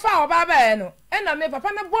se ko fa oba ba no ena me papa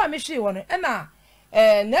na bo me hwe wo no ena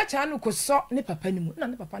na cha no koso ne papa ni mu na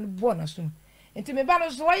ne papa no bo na so enti me ba no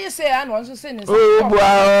so waye se ya no so se ne o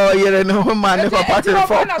bua yere ne ho ma ne papa te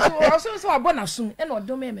fo so abo na so ena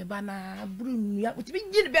odo me ba na buru nua uti bi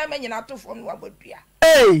gine be ma nyina to fo no abodua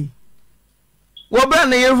wo bra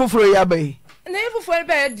ne yere foforo ya bai na yere foforo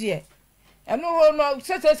ba de eno ho no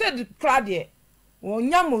se kra de wo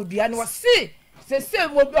nyam odua no se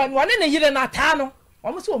wo ne yire na ta no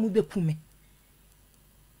o mo se wo mu bekume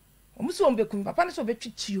papa ne so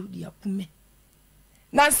betwitio di akume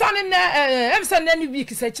na nsane na emse na ni week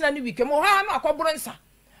se kina ni week mo ha no akoboro nsa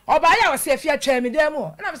oba ya wo se afia twa me dem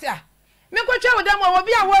o na me se me kwatwa wo dem o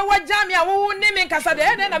bi a wo jam ya wo ni me nkasa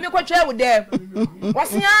de na me kwatwa wo dem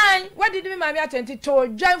wasian wadi me maame atenti to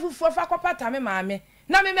dwan fufu fa kopata me maame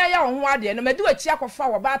na me ya wo ho ade no medi wachi akofa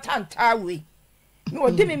wo ba tanta we me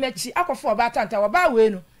wodi me machi akofa wo ba tanta wo ba we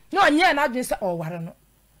no na onye na adwen se o ware no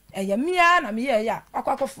eye mia na me ye ya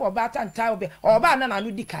akofa wo ba tanta obe o ba na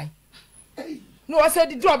no dikai no o se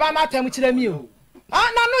di do ba ma tam kire mi o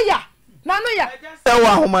na no ya e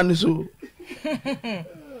wa homa no so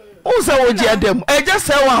o se wo ji adem e je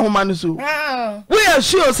se wa homa no so we are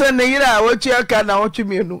sure say ne yira a wachi aka na wachi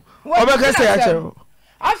mienu obeka se ya kire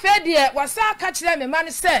afa de wasa aka kire me ma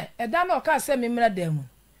ne se e da na o ka se me mra dem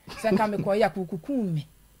se ka me ko ya kukuku me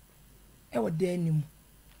e wo da anim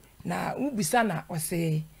na ubisa na o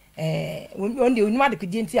se onde onuma de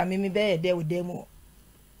kudie nti a me be de wo da mu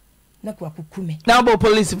na kwa kukume na bo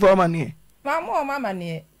police for mane mama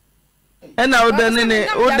ne ena oda ne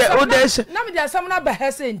oda na me dia sam na ba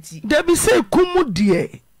hesenti da bi say kumu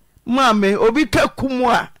die mame obi ka kumu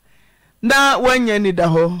a na wanya ni da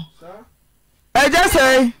ho eja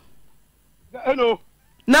say hello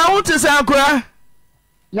na wuti say akura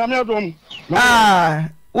nyame adom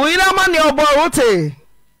wo ina ma ne obo wuti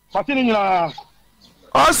pati ni nyina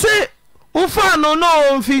o se ufa no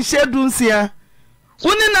mfi shedunsia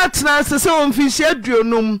woni na tena sese o mfi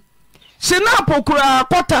shedunum she na pokura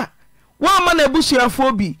kota wa ma na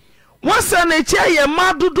busuafo bi wasa na echi aye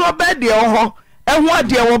ma dodo be de ho eho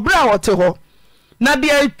ade wo bra wote ho na de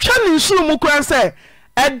atwa ne nsuru mu kura se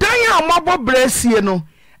edan a mabo brasie no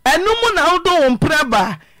enum na wodo wo mpra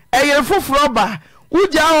ba eye foforo ba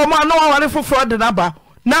uja ho ma na ware foforo de na ba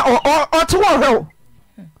na o to wo hwe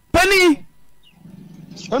pani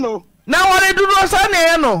hello na ware dodo sa na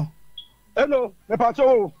ye no hello me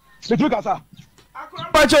pacho me tu kasa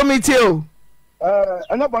pacho mitio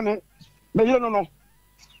ana bone me yire no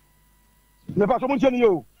me pacho mo tieni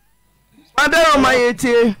yo adero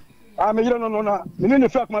mayetie me yire no na me ni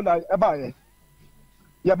fak ma dai e ba ye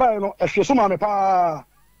ya ba ye no e hwe so ma me pa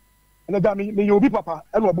na da me yo bi papa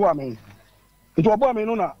e no bo ame e to bo ame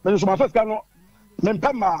no na me so ma first ka no me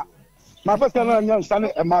mpema ma first ka no nya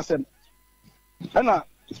nsane e ma sem ana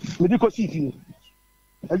me di ko sifi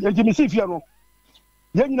e mi sifi no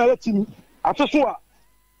ye nyina ya timi atoso a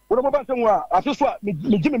wo mo ba nsem wa atoso a me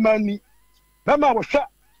gimi mani na ma wo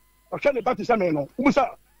hwa ne party same no umusa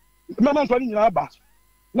mama ntwani nyina aba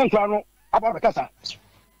na ntwa no aba kasa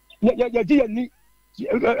ya ji ya ni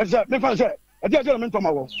me fa se e dia je me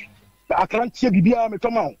ntoma wo akrantie bibia me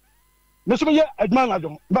toma ho me so me ye adman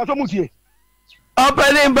adom ba so mutie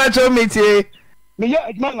opening battle meeting me ye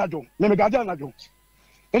adman adom me gada adom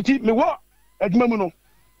enti me wo adman mu no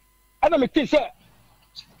ana me tin se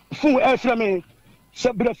fun efra me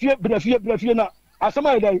se brafie na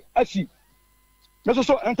asama dai asi me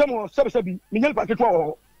so entamo sebi me nyel paket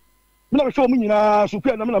wo me na me show mu nyina so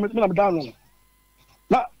kwa na me dan no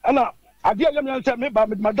na ana ade ya me nse me ba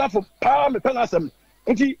me madafo pa me pena asem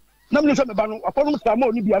enti na me nse me ba no apono sa ma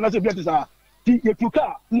oni bia na se bia te sa ti ye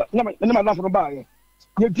tuka na me madafo no ba ye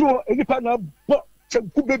ye duro enipa na bo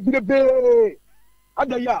ku bebirebe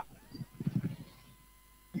ada ya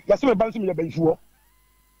se me ba nse me ya bayifuo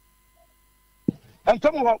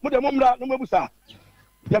entamo ho mo de mo mra no mabusa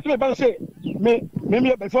ya se me ba nse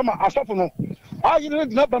me bayifuo ma asofo no ayi ne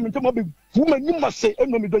dina ba me ntamo be fu mani mase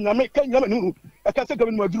eno mi donyame kan nyama nu e ka se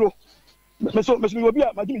gabe no aduro me so me obi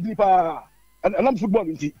a ma gimi dili pa anam football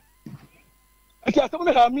nti ati asem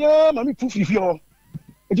ne ha mia ma mi tu fifi ho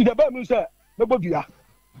enti da ba mi se me bodua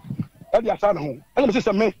e dia sa na ho ana me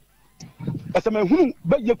se me ese me hunu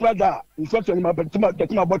ba ye kura da instruction ni ma ba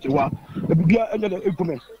tima bottle wa e bibia enye da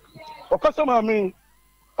ekume okasama mi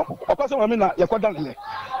na ye kwadan ne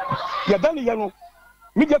ye dan ye no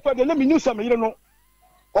mi je fa de na mi nu sa me yire no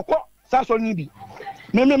okọ sa so ni bi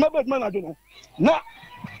me mabed man ado no na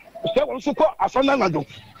se won so ko asona na do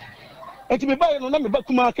enti me baye no na me ba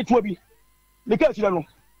kuma ketua bi me ka tira no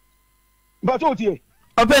ba to tie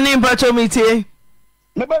opening battle meeting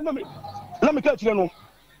me ba no me na me ka tira no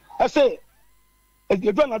ase e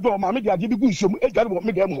do na do ma me de ade bi gu nsom e gare mo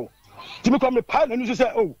me de mo ti me ko me pa na nu so se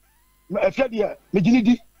o e fia de me gini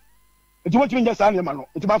di enti won ti me nya sa na ma no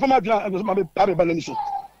enti ma fa ma dwena e so ma me pa me ba na ni so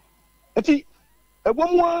enti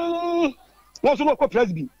egwomwa won so no ko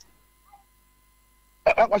president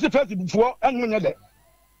was president for anu nya de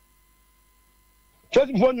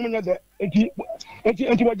president for anu nya de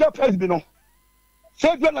enti waja president no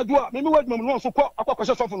se dwa na do a me wad mam no so ko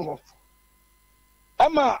akwakwase sofo no ho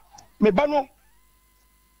ama me ba no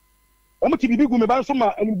o mo ti bibi gu me ba so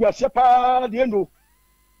ma anu biase pa de endo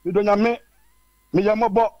me do nyame me ya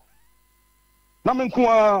mobo na me nko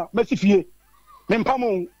a mesifie me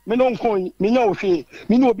mpamo me no nkon me nya ohwe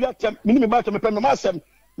me ni obi atem me ni me ba atem me ma asem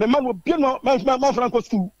me ma no bi no ma franco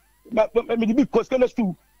school me di bi ko skele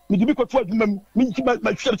school me di bi ko tuwa djumam me ti ma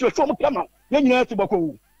hwe so mo kama ye nyina ti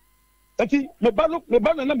bako ati me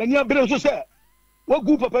ba na me ni abere so se wo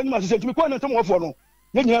gu papa ni ma se ti ko na ntam wo fo no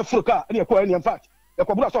ye nyina fruka e ko en fact e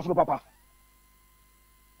ko bura so fro papa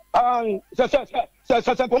ai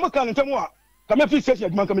sa ko mo kan ntam wa ka me fi se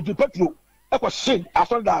adjuma ka me ti patro e ko se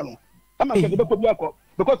asol da no ama ke be ko bi akọ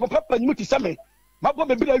because papa ni muti same ma bo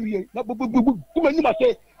me bira wie na bu kuma ni ma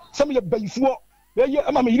se same ye bayifuo ye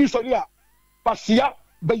ama me yiri sori a pasia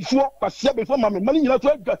bayifuo ma me mani nyina to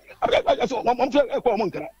so mo mfe e ko mo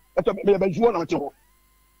nkara e to me bayifuo na mte ho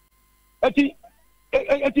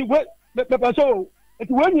eti we be pa so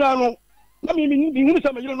eti we nyina no na mi hunu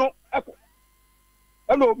same yiri no akọ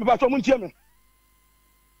hello me ba so mo ntie me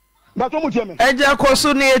eja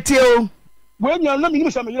koso na etie o we nyina na mi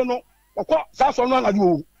hunu same yiri no okọ sa so no anaju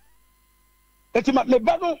o eti me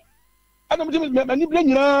ba no ana me ni bla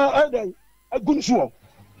nyina dai agunsu o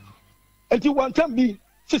eti one time bi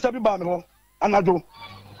sister bi ba me ho anaju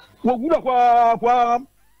wo gura kwa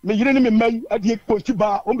me yire ni me mai adi ko ti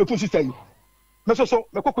ba o me ko sister yi me so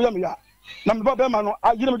me kokoya me ya na me ba be ma no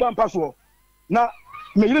ayire me dan pass o na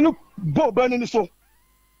me yire no bo ba ni so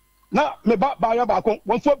na me ba ya ba ko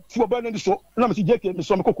won fo ba ni so na me si jeke me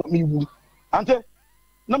so me kokko me wu ante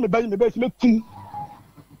na me ba me kum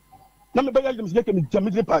na me ba ya me jeke me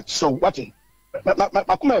jamidre pa so watching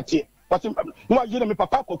ma kuma ete watching no wa yire me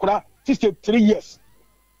papa kokora 63 years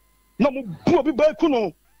na mo bu bi ba ku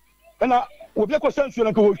no na obi ko sensu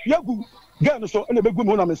na ko hwiagu ga no so na be gu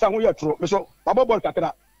mo na me sa ho ye tro me so baba ball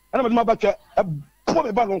kakra na me ma ba che bo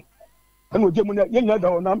me ba no na oje mu na ye nya da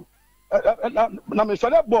ho na me so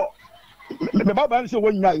le bo me baba ni se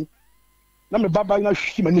wo nyai na me baba na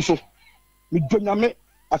hwi mani so me donyame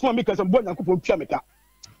asoma me kasa bo nyankopon tua me ka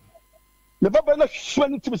me baba na hwi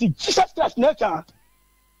mani ti me Jesus Christ na cha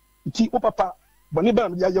ti o papa boni ba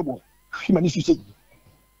me ya yebo hwi mani so se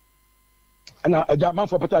ana aja man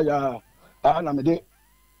fo pata ya ana me de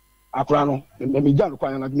akura no me jalo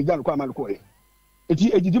kwa na me jalo kwa ma ko e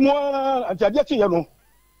eti ejidi mo ati ade che ye no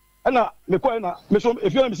ana me ko na me so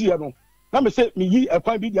efia me si ye no na me se me yi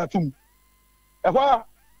ekwan bi dia tum ehwa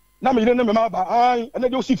na me yire no me ma ba ai ana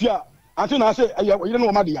de osifia anti na se yire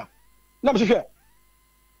no ma dia na me se hwe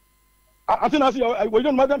anti na se yire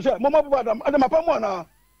no ma dem se mo ma ba adam adam pa mo na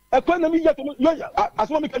ekwan na me yi to yo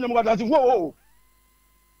aso me kanya mo ga dansi wo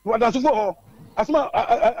wo dansi wo asma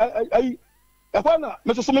ai ekwana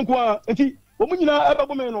mesoso menko a enti omu nyina eba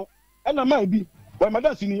bo me no na man bi wa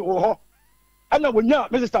madansi ni wo ho ana wonya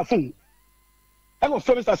Mr. Phone ana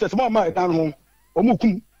so Mr. Says ma dan ho omu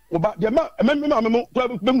kum oba de ma me kura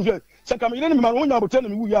be mu se kam yene me ma wonya abote na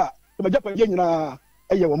me wu ya to magya pa ye nyina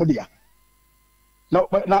eye wo mo dia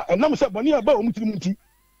na enam se boni aba omu tiri munti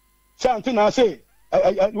se ante na se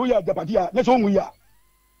wo ya japadia na so omu ya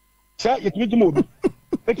se yetimi dimo obi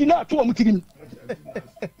eki na to omu tiri mi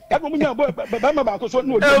ebo mu nya bo ba ma ba ko so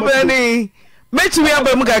no odi obeni mechi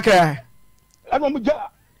abam kakra ebo mu ja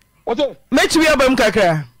ote mechi abam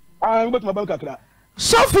kakra mo betuma abam kakra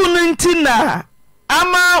sofu ntina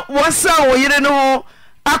ama wasa oyire no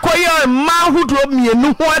akoye ma hudo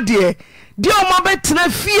mienu ho ade di o ma betena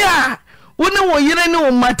fia woni oyire ne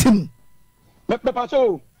o matem me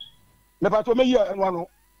pato me ye enwa no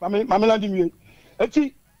mame landi wie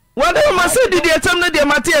eti wade ma se didi etam na de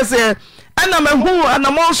matiese ana mehu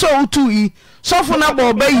ana mo so utu yi sofu na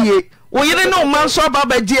bo baye oyire ne o man so ba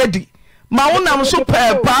baje adi ma wonam so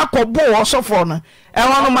pa akobo osofo no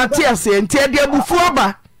enwa no matiese enti ade abufu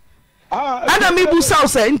oba ana mebu saw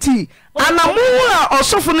se enti ana mo a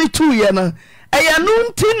osofo no tu ye no eya no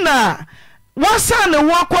nti na wasa ne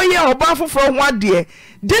ho akoye oba foforo ho ade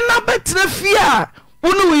de na betre fia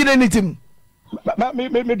wonu oyire ne tim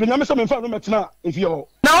me dunya me so me fa no metena efi ho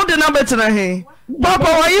na wo de na betre he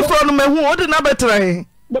papa wa yi fro no mehu wo de na betre he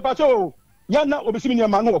me pato ya na obesimi ne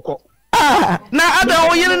ma no okọ na ada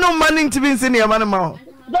oyire no mani ntimi nsi ne ma no ma ho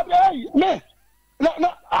me na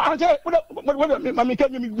anje wo ma me ka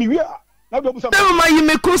mi wi a na do busa dem ma yi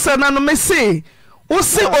me kusa na no me se wo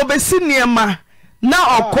se obesi ne ma na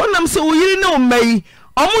okọ nam se oyire ne o mai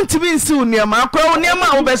omo ntimi nsi o ne ma akọ o ne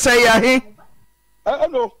ma wo be se ya he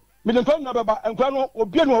no me den na baba enkwa no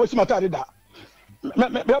obi no wasi matade da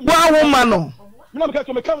wa wo ma no me na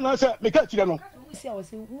me ka na se me ka tire no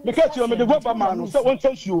me ka tire me de go ba ma no se won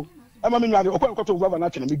tansuo ama me nwane okwa nkoto go ba na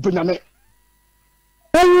chene me donya me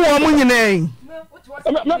wo mo nyina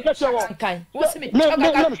me ka tire wo kan wo se me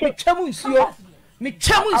chamu nsuo me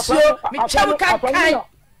chamu kan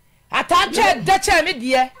atache dache me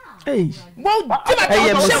de hey wo ti ma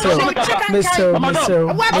ka Mr.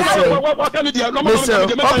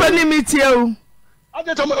 Open meeting o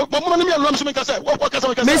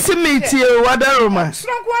Messi meeting o wadaroma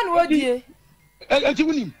strong one wo die enti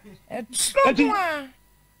wunim strong one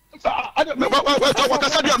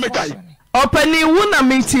wakasa dia mekai Open wuna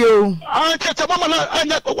meeting o kete mama na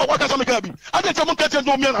anya wakasa mekai bi adete mo kete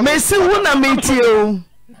do me na Messi wuna meeting o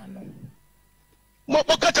mo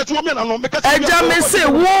kete to me na no me kete eja Messi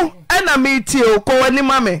wo na meeting o ko wani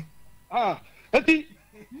mame enti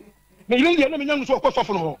me yiri na me nyangu so ko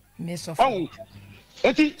sofo no me sofo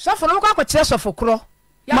enti sofo no ko akire sofo kro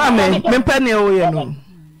mame me mpane o ye no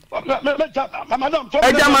madam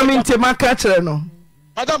eja mame nte maka kire no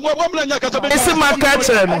madam wo mna nya kasa be Messi maka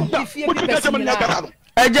kire no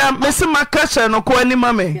eja Messi maka kire no ko wani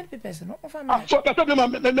mame so kasa be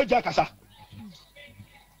me ja kasa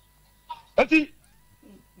enti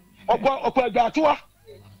okwa gatoa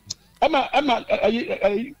ama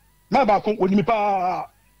ma ba ko onimi pa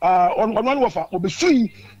onwan wofa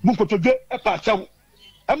obesui bu kotodwe e pa chawo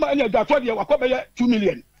ama anya gatoa de wakwa be 2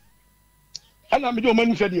 million ana me de o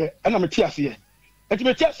manu fe de ana me tiase e enti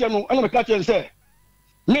me tiase no ana me ka chen se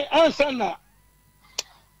me ansa na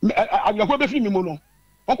agakwa be fi mi mo no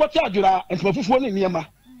onko ti adura enti mafufuo ne niema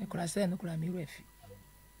ekura se no kura mi refi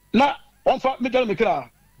na onfa me dala me kra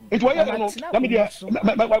enti wa ye no na me de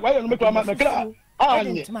wa ye no me kra ma me kra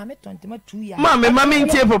anye mame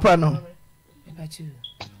ntie papa no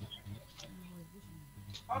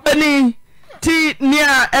ani ti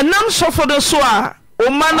nia enam sofo do so a o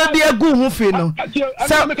ma no de agu hu fi no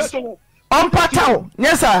on pataw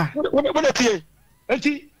nyesa wo de tie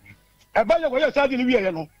enti e ba ye wo ye sadi ni wi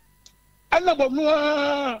ye no ana bo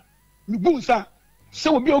no mi bunsa se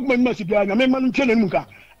obi oguma ni masi bia na me ma no ntwe na mu ka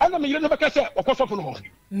ana me yire no beka se okosofo no ho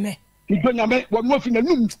me idonya me wo no fi na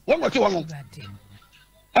num wo no te wo no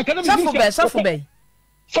Safo be.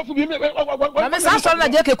 Safo bi me me sa so na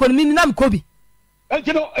je ke ekonomi ni na me kobi.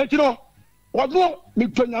 Entino. Wodno me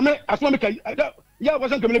twanyame asoma me kai. Ya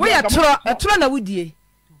wasan kamele. We ya tro na wudie.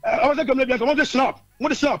 Wasan kamele bi ka snap. Mo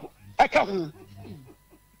snap. Aka ho.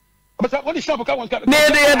 But what is snap ka won ka. Ne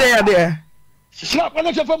Snap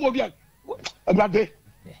na je fam obi a. Abrade.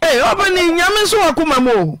 Eh, obani nyame so akoma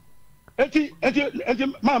mo. Enti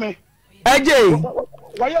mame. Eje.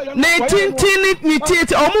 Ne tintini ni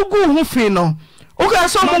titi omugu hu fi no. Uga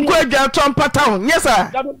so mu ko adwa ton pataw.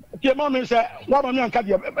 Nyesa. Ke mame se wa mame anka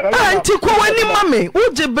de. Anti ko wani mame,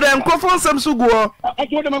 uji bre nkofo nsam suguo.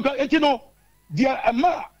 Ati wo de man ka enti no dia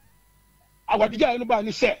ama awadija no ba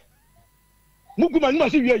ni se muguma no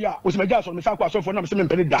se wie ya o se meja so me sa kwa so fo na me se me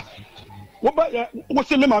mpene da wo ba wo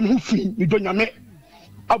se me ma me hu fi mi do nyame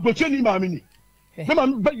aboche ni ma me ni me ma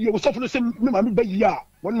ba yi wo so fo no se me ma me ba yi a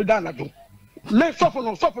won me da na do le so fo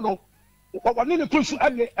no wa ni ne kunsu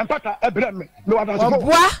ane empata ebre me wa dan so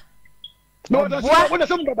boa me wa dan so wo na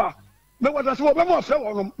se mbaba me wa dan so wo be mo afre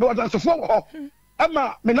wo no me wa dan so fo wo ho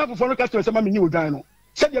ama me na fo no customer se ma me ni odan no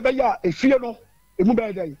se de be ya efie no emu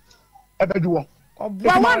be dey ebeduwo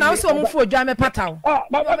wa na so mo fo dwa me pataw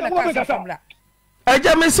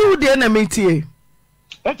aja me si wudi na metie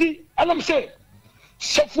enti anam se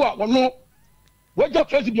sefo a wono waja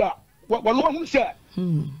twezi bia wono hu se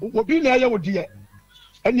obi na ya wodi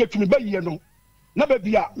enya tumi bayiye no na ba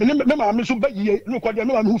bia me ma me so bayiye no ko de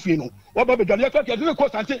me ma hu fie no wo ba bedwale ka ke de ko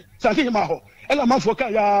sante hima ho ela manfo ka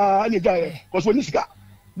ya anya jaye ko so ni sika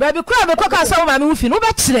ba bi kura be ko ka sa wo ma me hu fie no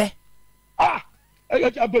ba kire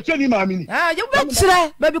aboche ni ma me ni you ba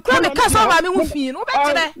kire ba bi kura be ka sa wo ma me hu fie no ba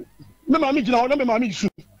kire me ma me gina ho na me ma me su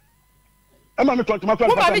e ma me to ma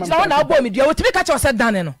wo ma me gina ho na obo mi dua wo timi ka che o se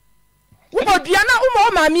dan no wo bo dua na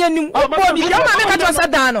wo ma me anim obo mi dua wo ma me ka che o se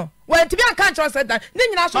dan no when to be a country said that then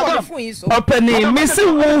you know so phone so opening missy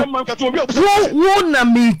wo na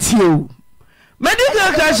meet you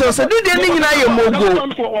medical cashier said do dey nyina ye mogo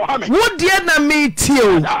wo dey na meet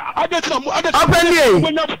you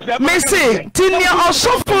opening missy tinia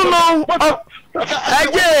osofo no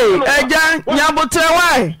eja nyabotre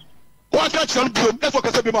why what catch on bio e for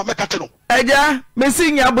kase bi ma meka te no eja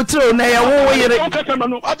missy nyabotre na ye wo yire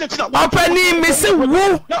opening missy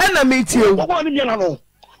wo na meet you wo ni miana no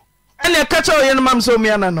ene kacha oye no mam so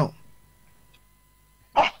miana no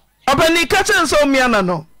obani kacha so miana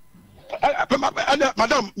no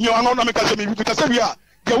madam nyo ano na me kacha me bi kacha bi a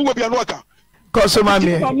de wo bi anu aka ko so ma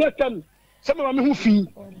me se me hu fi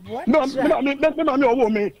me owo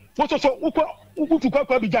me wo so wo tu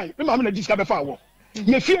kwa bi jan me ma me na diska be fa wo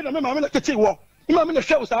ye fie na me ma me na tete wo me ma me na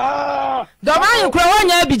hwe sa do ma yin kro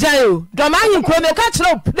wonya bi jan o do ma yin kro me ka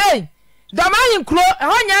kire play do ma yin kro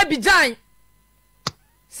wonya bi jan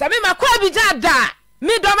sabi makwa bi jada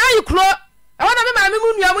mi do ma yikro e wona me ma me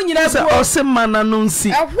munua mu nyina se o se mana no nsi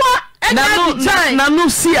ehwo na no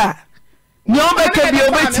si a nyo be ke bi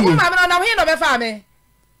obeti ma me na ho no be fa me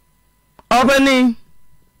obani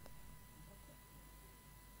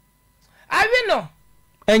awi no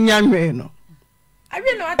enyanwe no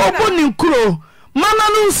atana oboni kro mana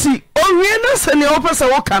no nsi owie na se ne opese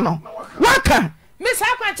woka no waka mi sa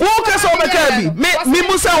kwanche woka so be ka bi mi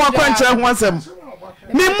musa wa kwanche ho asem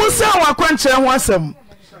me musa wa kwanche ho asem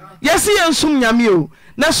yesi yensum nyame o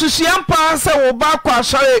na susuam pa se wo ba kwa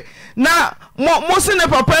asore na mo se ne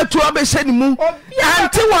papa atu abehye ni mu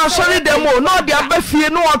anti wa asore dem o na odi abafie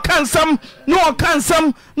no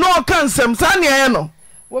okansam sa ne ye no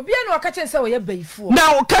obi na okache se wo ye baifu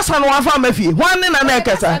na o kasa no afa mafie hwan ne na na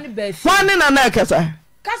kasa hwan ne na na kasa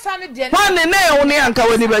kasa ne de hwan ne na ye wo ne anka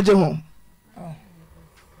wani beje ho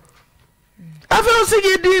afero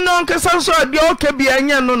sigi di no nkasa so ade o ka bia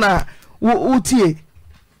nya no na utie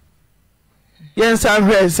yensa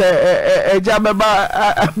hwe se eja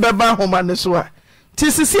beba homa ne so a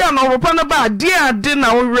ti sisi ana obopa no ba ade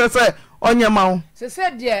na wo hwe se onyema wo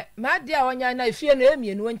se de ma de a onya na efie no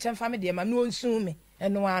emienu wonche mfa me de ma no onsu me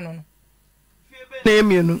eno ano no na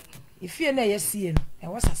emienu efie na yesie no e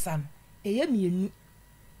wosasa no eye mienu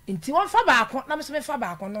nti won fa baako na me so me fa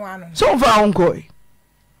baako no ano no so fa onkoi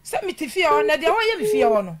se mitifie o na de wo ye mifie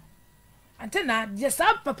wo no antena de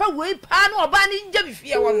sa papa wei pa no oba ni nje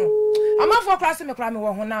mifie wo no amafo kra se me kra me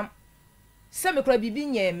wo honam se me kra bibi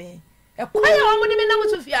nyeme e kwaya wo mo de me na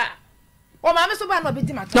mutufia o ma me so ba no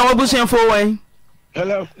beti mata na obusian fo wen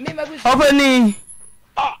hello me mabusi obani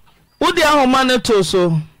udi ahoma ne to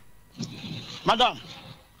so madam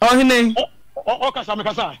ohine o kasa me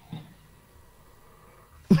kasa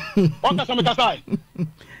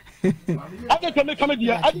ade to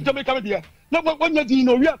me come dia na wonya din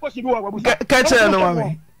no wi akosi bi wa wabusa ka che no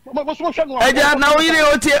mame mo so hwe no eja na oyire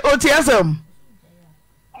oti asem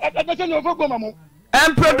ade che no fogo mamo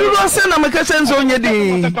produce se na me ka che nzo onye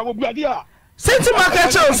din senti maka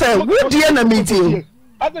che se wudie na meeting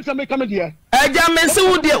ade to me come dia eja me se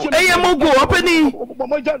wudie eye mogu openi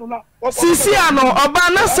sisi ano oba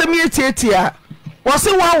na semi etietia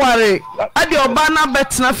wose waware ade oba na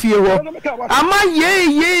betna fie ho ama ye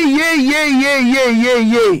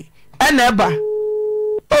ena eba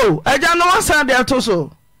oh eja no wasa de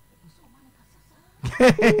atoso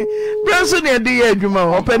Prince ne de ye adwuma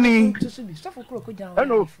opani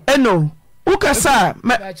eno ukasa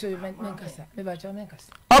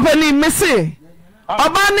opani mese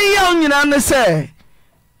oba ne ye onyina ne se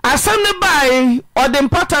asam ne bai ode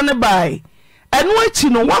mpata ne bai eno achi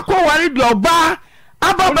no wakọ ware de oba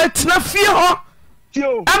aba betena fie ho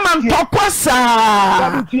ama ntokwa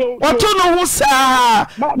saa woto no hu saa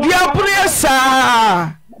dia bure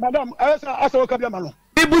saa madam asa okabia ma no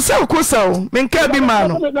mibusa kosa o menka bi ma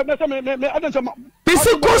no bisi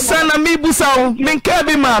kosa na mibusa o menka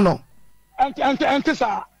bi ma no anti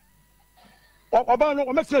saa oba no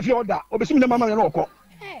o metena fie oda obesi me mama no okọ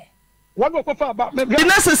wọ́n bọ̀ kọ́fà bá.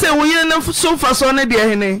 iná sẹ́sẹ́ wọ́n yẹn ní sofa sọ ní diẹ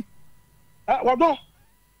hene. wọ́n dọ́n.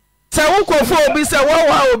 sẹ́ wọ́n kò fún obi sẹ́ wọ́n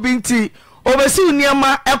wá obi ntì obèsí nneɛma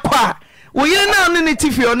ẹ̀kọ́ a wọ́n yẹn náà ní ní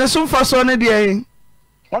ti fi ọ̀ ní sofa sọ ní diẹ hene.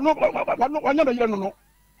 wọ́n yẹ bẹ̀yẹ nínú.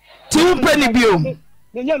 tí wọ́n pẹ́ ní bí o.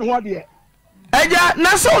 ní yẹn ní wọ́n adìẹ. ẹja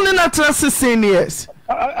n'asẹ́ wọn ní na tẹ́lẹ̀ 16 years.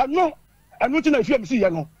 ẹnu tí na efi ẹ̀mí sí yẹ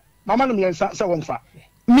no màmá ni mìíràn sẹ́ wọ́n fa.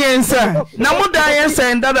 Miensa na mo da yen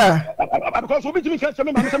sen dada because obi timi kan se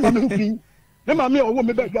me ma se ma me hufin me ma me owo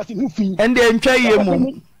me ba gasi hufin ende entwa ye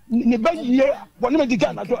mu ne ba ye woni me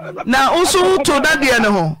diga na unso to na de ne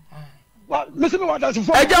ho me se me wa da so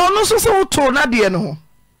eja onu so se to na de ne ho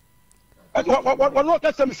wono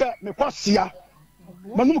ka se me se me kwasia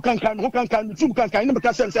manum kankan ho kankan me tum kankan ne me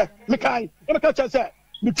ka se me kan me ka se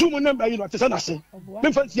me tum ne ba yi no te se na se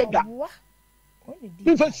me fa sie da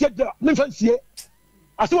me fa sie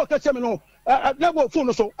ase wo ka che me no na go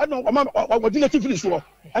phone so na o di native finish wo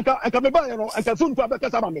anka me ba ye no anka phone ko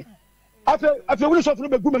abeka sama me afi woni so funu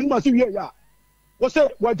be gu me ma si wie ya wo se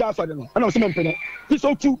wo ja afa de no na o se me mpene ti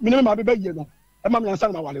so tu me ne ma be ye no e ma me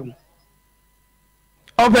ansa na wale wo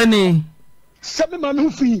obeni se me ma me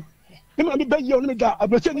hu fi me ma me be ye o me da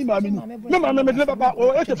abroche ni ma me ni me ma me de baba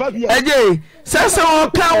o 85 years eje sese wo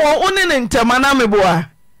ka wo oni ne ntama na me boa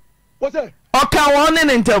wo se o ka wo oni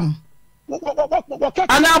ne ntam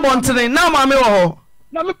ana bontene na mame wo ho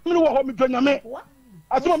na me wo ho me dwanyame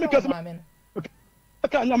asoma me kese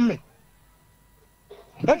ka nyame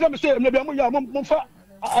enta me se me bia mo ya mo fa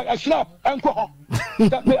a snap enko ho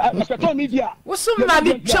me social media wosu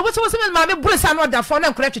mame hwe wosu mame burisa no da fo na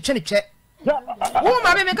nkura twetwe ne twe wo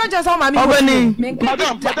mame me ka je so mame obeni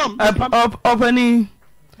madam obeni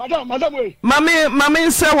madam we mame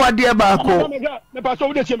nse wade ba ko me pa so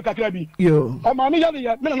wo de tie me kakra bi yo o mame ya ne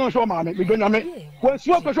me na no so mame me donyame wo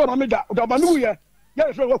suo ko so mame da mame wo ye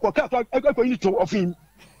ya so wo ko ka ko ni to ofin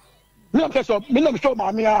me am so me na so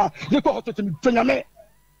mame a de ko hoto me donyame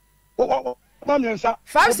o mame nsa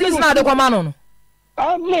 5 seasons na de ko ma no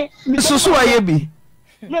me susu aye bi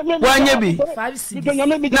wanye bi 5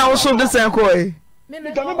 seasons na wo so de sen ko e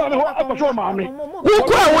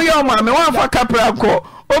wuku a woyɛ ɔmaame woamfa kapra kɔ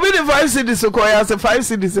obi de 5 cities kɔ yɛ ase 5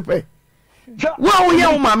 cities pɛ wo a woyɛ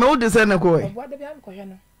ɔmaame wode sɛ ne kɔɛ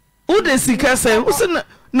wode sika sɛ wo sɛ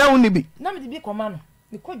na wo ne bi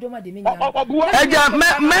agya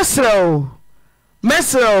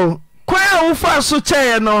mɛserɛ kwan a wofa so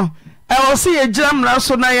kyɛeɛ no ɛwɔ sɛ yɛgyina mmara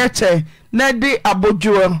so na yɛkyɛ na de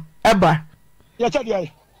abodwoɔ ɛba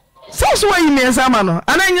sɛ so woayi mmiɛnsa ma no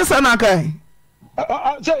ana ɛnyɛ sa no akae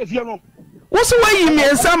woso wayi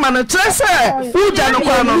mmiɛnsa ma no kyerɛ sɛ wogya no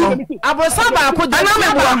kwa no no abosa baako ana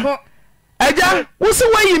meboa agya woso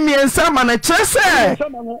wayi mmiɛnsa ma no kyerɛ sɛ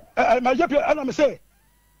ana me sɛ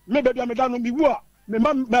me baabi a meda no mewu a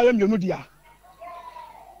mema mayɛ mmienu dia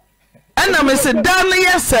ɛna me se da no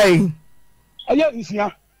yɛ sɛe ɛyɛ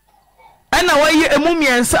nsia ɛna wayi emu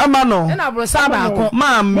mmiɛnsa ma no ɛna abosa baako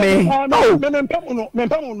maame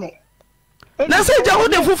mempam no na sɛ gya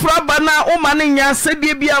wode foforɔ aba na woma no nya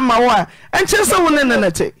sɛdeɛ bi ama wo a ɛnkyerɛ sɛ wo ne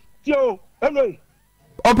nenete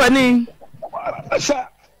ɔpani sɛ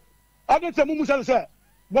ade tɛ mu musa sɛ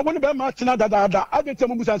bɔbɔ ne bɛma tena dadaada ade tɛ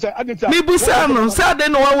mu musa sɛ ade tɛ mebusa no sɛ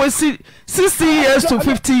ade no wawɔ 60 years to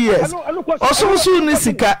 50 years ɔsom so wonni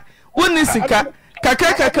sika wonni sika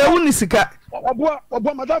kakra wonni sika ɔboa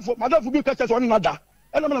madafo bi ka kyɛ sɛ ɔne nada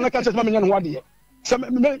ɛna mena na ka kyɛ sɛ ma menyɛ ne ho adeɛ sɛ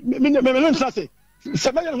mene ntena se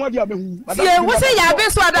sɛmɛyɛ ho adeɛ abehu tie wo sɛ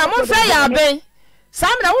yabe so ada mo fɛ yabe saa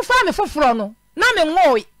mena wo fa me foforo no na me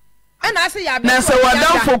ngoi ɛna ase yabe na sɛ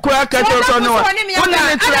wadamfo kura ka kyɛ sɛ ne wa woni ne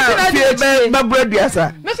tra fie bɛbura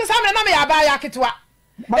duasa me so saa mena na me yaba ya ketwa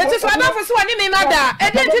enti so wadamfo so woni me mada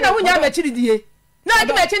ɛde nti na wonya ma chiridie na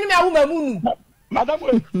ade ma chini me awo ma munu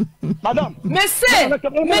madam me se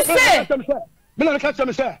me na ka kyɛ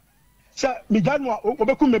me sɛ mi ganu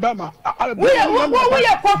obeku me ba ma we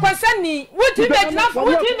kokosani wuti me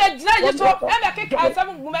jina yeso e me keka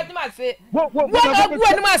asam gumati ma se wo na gu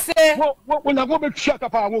ani ma se wo na go be twa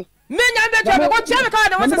kapa wo me nya be twa me ko twa me ka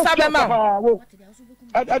na wo se sabe ma wo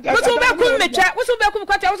so be ku me twa wo so be ku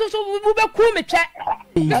kwata wo so be ku me twa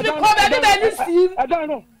me ko be ni sim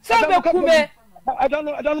adano so be ku me I don't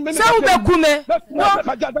know. So be kume.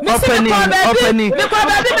 Openi. Because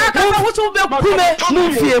baby na ka wo so be kume.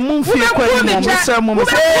 Mumfie kwa ni mo se mo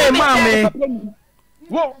say mama.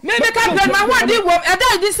 Me ka be ma ho de wo e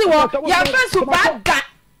da di si wo ya fa su ba ga.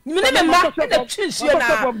 Me ne ma na twinsuo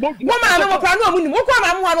na. Wo ma me mo pra no amunim. Wo kwa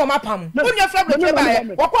ma mo na o mapam. Wo nya fra bro ba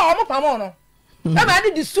ye. Wo kwa o mapam no. E ma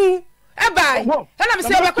di su e ba. E na me se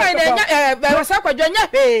be kwa na nya be sa kwadwo nya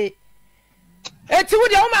he. Eti wo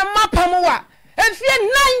de wo ma mapam wa. Efie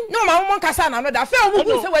nan no ma mo nkasa na no da fe o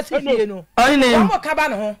mu se wasi fie no. Oine. Mo ka ba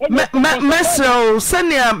no ho. Mesro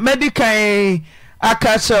senior medical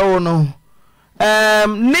akacha wo no.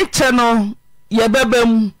 Nature no ye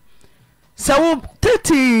bebem. So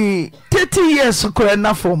 30 years kura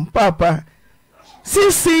na from papa.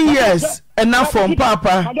 16 years enough from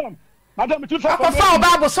papa. Madam, tu fa o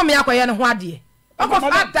ba bo so me akoye no ho ade.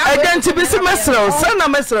 Akofa ta. Agent bi se mesro, sana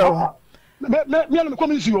mesro. Me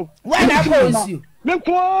come issue. Why na go issue? Me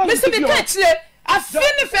ko. Me se be catchire.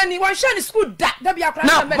 Afini feni wan share the school da be akra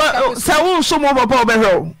na medical. Na sa won so mo papa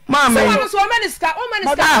obehwe. Ma me. So so maniska, o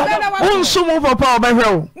maniska. Won so mo papa obehwe.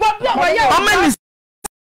 O maniska.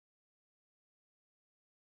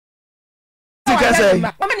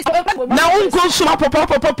 Na unko suma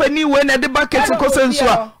papa ni we na de bucket ko senso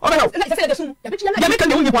a obehwe. Ya me ka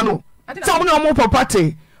ne unyi kwano. Sa mo na mo papa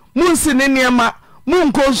te. Munsi ne niema.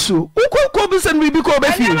 Munko su. Uko bi se nbi ko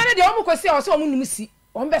be fi. Na de o mu ko si o so o mu nim si.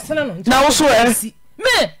 O mbe sene no. Na wo so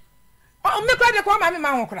me. O me kra de ko ma me ma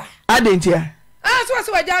ho kra. Adentia.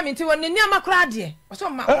 So waja me nti won ne niema kra de. O so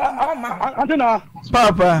ma. Antena.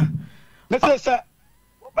 Papa. Let's say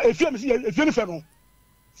efie me si efie ni fe no.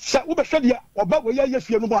 Sa wo be hwe de oba wo ya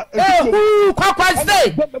fie no ba. Kwakwa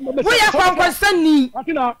say. Wo ya kwakwa sani.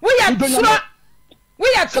 Wo ya tsura. We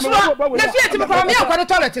are true. Na fie ti me kwa me akwa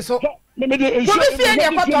toilet so. Me fie ne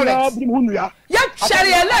akwa toilet. Ya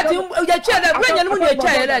share alert ya chia da brenya no mu ya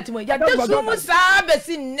chia alert mo. Ya desu mu sa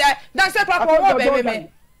besi ne. Dan se kwa ko wo bebe me.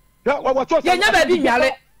 Ya nya ba bi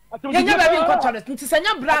nwale. Ya nya ba bi nkwa toilet. Nti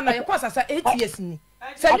sanya bra na ya kwa sasa 8 years ni.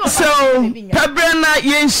 Sanya so pebre na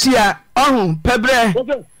yenhia ohun pebre.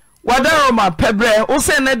 Wadaroma pebre. O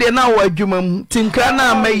se ne de na wo adwuma mu. Tinkra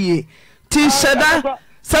na amaye. Ti sheda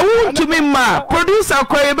sa wontu mi ma producer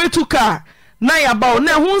kwa ye betuka na ya ba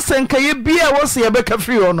na hu senka ye bia wo se ye be ka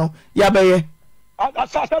free ono ya be ye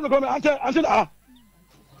asa no go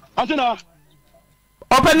antena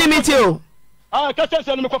open limit o ka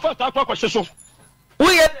se no me kofa ta kwa hyeso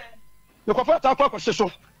wo ye me kofa ta kwa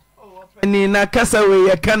hyeso ni na kasa we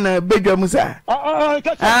ye kana bedwa musa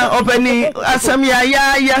open asam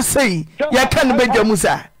ya sei ya kana bedwa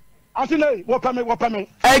musa Antene wo pame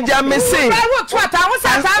eja me se wo to ata wo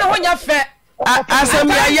sa sa no nya fe asam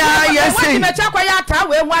ya sei me cha kwa ya ta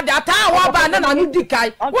we hu da ta wo ba na no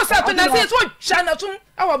dikai wo sa to na se so twa na tum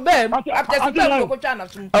e wo ba after se ko twa na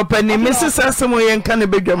tum opani me se asam ye nka ne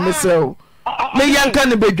bedwa me se o me yanka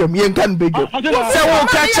ne bedwam yenka ne bedwam se wo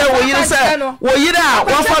ka che wo yire se wo yire a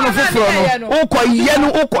wo fa no foforo no wo ko ye no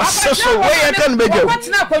wo ko seso wo yanka ne bedwam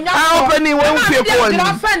opani wo mfie ko ani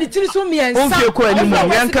wo mfie ko ani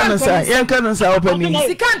mo yanka no sa opani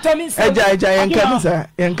eja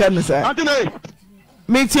yanka no sa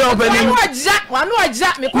me ti opani wanu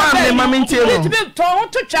aja me ko ma me ti ro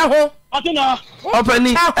to twa ho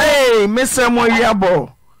opani me se mo yabo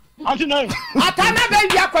atana be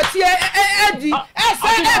wi akotie edi ese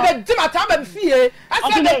be dimata be fie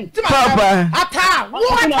ese be dimata ata wo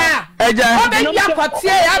ata eja wo be wi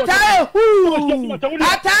akotie ata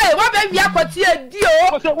ata wo be wi akotie di o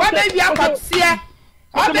wo be wi akotie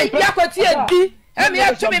wo be wi akotie di emi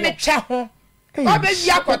e tumi me twa ho wo be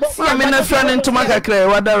wi akotie me na fra ne ntoma kakra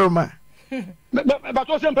wadaroma ba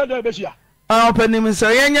to sempe de be sia opani me so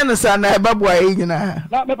yenya no sa na eba boa yi nyina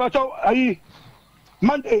na me ba to ayi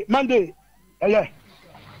Monday, yeah.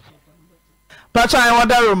 Pacha I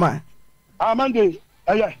wadaroma. Monday,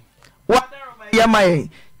 yeah. Wadaroma ya mai.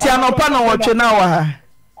 Ti anopa na wotwe na wa ha.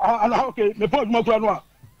 Okay, me pause mo kura no a.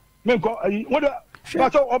 Me ko ayi, wo da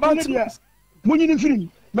pacha oba ne dia. Munyi ni firi.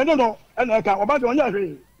 Me no na ka oba de onya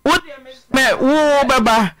hwe. Wo me wo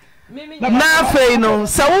baba. Na fei no,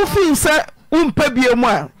 sa wo fi sa umpa biemu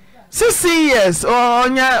a. 6 years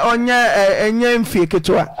onya enya mfie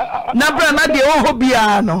ketwa na bra na de oho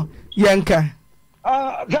bia no yenka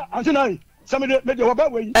antena some me de oba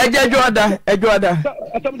we ejoada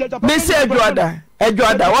me se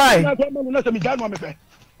ejoada why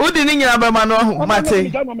udi ni nyina ba ma no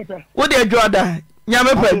mate udi ejoada nya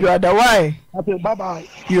me pa ejoada why okay bye bye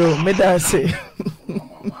yo me da say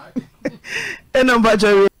eno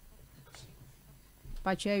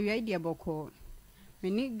pacha wi dia boko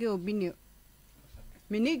menige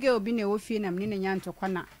obi ne wo fie na mne nya ntokwa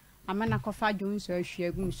na amana kofa adwonso ahwe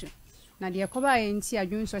agunso na de koba enti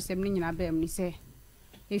adwonso sem ne nyina ba mu se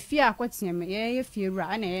efie akotiam ye fie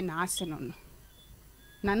wura na ye na ase no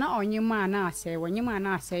na onyema na ase wonyema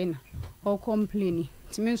na ase na o complain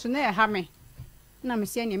timi nso na ye ha me na me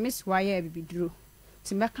se ne meswa ye bibiduro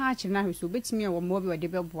timi ka a kire na hwe so betimi e wo mo bi ode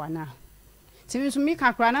beboa na timi nso mi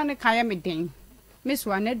kakra na ne kaya me den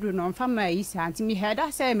meswa na duro no mfa ma yi sa timi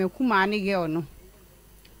heda se me kuma ne ge ono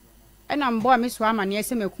ena mbo meswa ma ne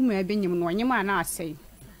se me kuma e benyim no onyema na ase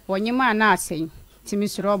wonyema na ase timi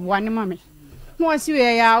soro boa ne ma me no wasi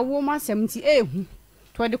we ya wo ma semti ehu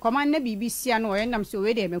to de koma na BBC ano ye nam so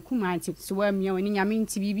we de me kuma anti so wa mia woni nyame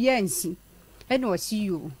nti bibia ansi ena wasi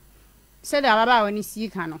yo se da baba woni si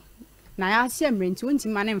ka no na ya se mrenti wonti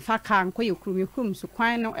ma ne mfa ka nko ye kurum so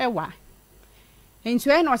kwan no ewa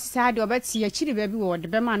entu e no sisa de obeti ya chiri ba bi wo de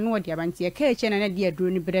be ma no de abanti e ka eche na de aduro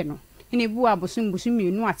ni bre no ene bu abosum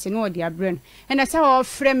mienu ate no de abre no ena sa o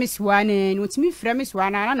fremis wane no timi fremis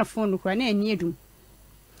wana na phone kura na ani edum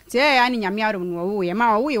te ya ni nyame arom no wo ye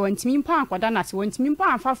ma wo ye wontimi mpa akwada na se wontimi mpa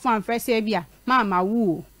amfafo amfrese bia ma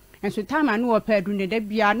wo enso tama no opa adu ne da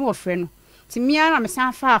bia no ofre no timi ara me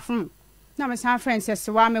san fa afom na me san friends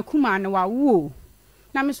se wa me kuma na wa wo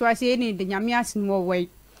na me so ase ni de nyame asen wo wai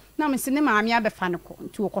na me se ne maame abefa ne ko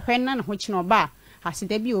nti wo kohwe na ne ho chi no ba ase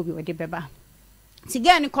da bia obi ode beba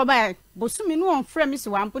tiga ni koba bosumi no on frɛ me se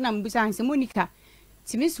wa mpo na mbusa hanse Monica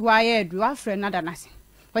timi se wa ye adu afrɛ na da na se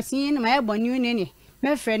wasi ni ma ye bɔni ne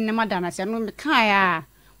me friend ne madana se no me kan ya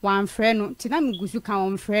wan frɛ no ti na me gusu kan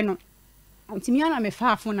wan frɛ no timi ana me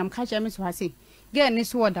fa afo na me ka kyerɛ me so ase ge ne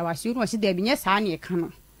so da wasi no wasi da bi nye saa ne ka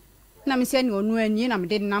no na me se ni onu ani na me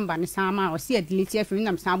de number ne sama wasi delete afim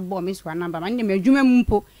na me san bɔ me so number ma ne me adwuma mu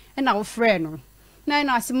mpo e na wo frɛ no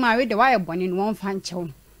na ase ma we de wa ye bɔni no won fa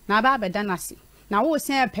nkyɛw na ba bɛda na se na wo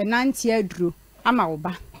sen penanti aduro ama wo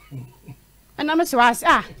ba na me so ase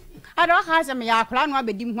ada wa ka se me ya akora no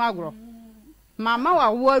abedim ho agoro mama wa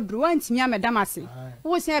wo aduro wantimi amedam ase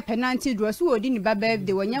wo sen penanti aduro so odi ni ba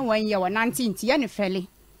birthday wonya wan ye wonanti nti ye ne fele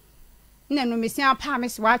na no me sen apa me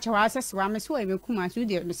so acha wa asese wa me so e mekuma so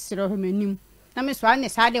de me sero ho manim na me so ane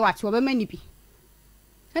sade wa te oba mani bi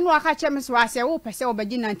eno aka che me so ase wo pese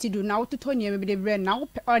obagi nanti do na wo toto ne me de bre na wo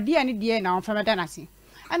odi ane de na wo fa meda na ase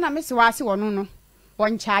ana me so ase wo no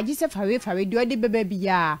won charge se fawe de odi beba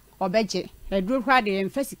bia obeje aduro kwa de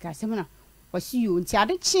emfasika sem na wasi yo nti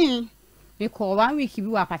ade chin me ko 1 week bi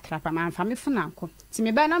wa patrapa ma fa me funa nko ti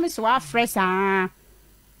me ba na me so wa fresh na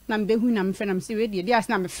me behu na me fe na me se we de as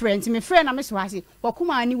na me friend ti me friend na me so ase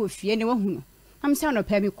wakuma ani wo fie ne wahu no na me se no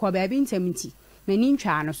pa me ko ba bi ntam nti mani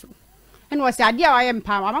ntwa no so ene wasi ade a wa ye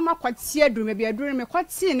mpa mama kwati aduru me bi aduru me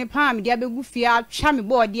kwati ne pa me de abegu fie atwa me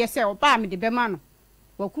board ye se o pa me de be ma no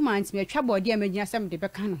wakuma nti me atwa board ye me gina se me de be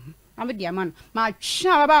ka no am de ama no ma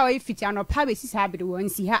atwa ba wa fiti ano pa be sisa abede won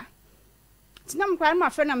si ha tinam kwa ma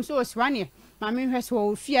fe nam so oswane ma me hwe so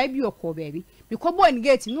ofia bi okọ baabi bi ko bo ni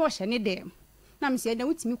gate mi o hye ne dem na me se na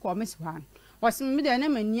wutimi ko me so han wose me de na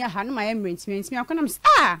mani ha na ma ye mrentimi akona me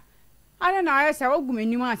ara na ara se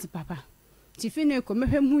ogumanim ati papa ti fi ne ko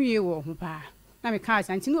mehwe mu ye wo ho pa na me ka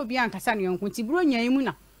asanti na obi ankasa ne yonko ti bro nyan mu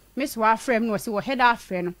na me so afrem na wose wo head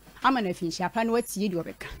afre no ama na fi shapa na watie di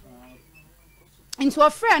obeka nti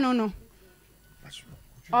ofre no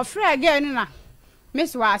ofre again na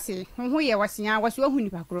Miss Wasi, who ye was ya was your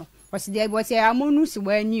hunipacro, was there was a monus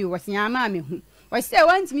where new was ya mammy who was there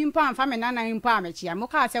once mean palm famine in Parmich, ya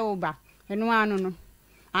moka over, and one no.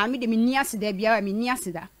 I made him nias de bia me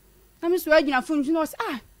niasida. I miss Regina Funginos,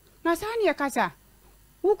 Nasania Casa.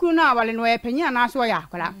 Who could now while in way penya na so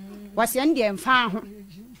yakola. Was India and found.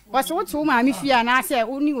 Was what so mammy fear and I said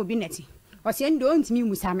only will be netty. Was in don't me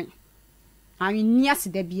musami. I mean nias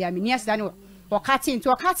de bia me niasida. Or cutting to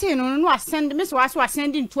a cutting no send Miss was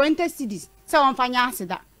sending 20 cities. So on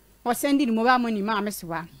Fanyasida or sending mobile money, ma Miss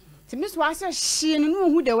Wa. To Miss was she knew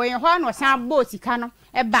who the way one was some boat, cano,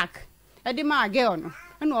 a back, a dema girl,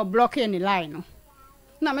 and no blocking the line.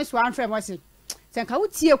 No, Miss One friend was it. Then I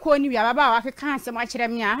would see a corny about I can't so much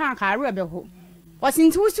me a hank I rebel. Was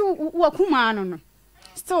in two Kumano.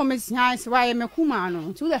 Still, Miss Nice, why am a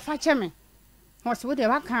Kumano to the Fatchame. Was what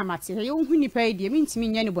ever come at you when you paid you mean to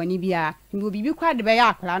me any bonibia, and will be quite the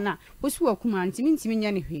Bayaclana, was who command to mean to me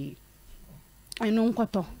any and non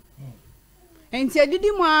coto. And said, did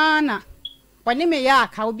you wanna? When they may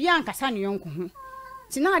yak, I'll be Uncle Sunny uncle.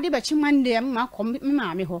 Tina did but you Monday, ma come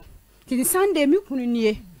mammy ho. Till Sunday, me couldn't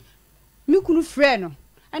ye. Me couldn't friend,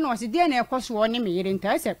 and was a DNA cost one me in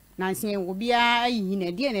intercept. Nancy will be a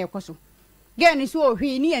DNA cost. Gen is so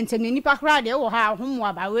he ni ente ni pa kra de wo ha homo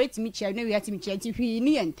aba wait mi che no wiati mi che ti hwi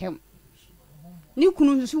ni entem ni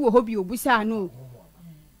kunu nso wo hobi obusa no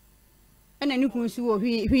ɛna ne kun so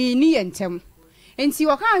hwi ni yentem enti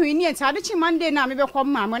wo ka hwi ni enta de chi Monday na me be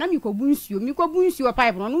kom ma na me kobu nsuo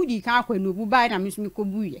pipe no di kan akwa no bu bai na me so me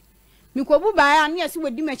kobu ye me kobu bai an ye se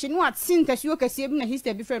wodi machi no atsinta suo kase bi na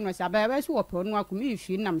sister bi friend no sa bai bai so wo pe no akumi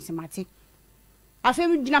hwi na me semate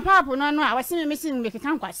afem dina papo no no a wase me sin me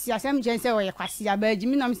kekan kwasi asem jense wo ye kwasi abaji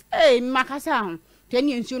mi na me makasa ho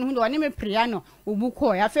tani nsuo no ho do ne me pria no obu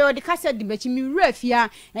ko ya fe wo de kasa di bachi mi wura fia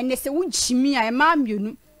ene se wo chimi a ma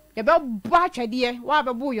mienu ye be bo atwade wa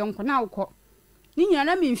be bo yonko na wo ni nyina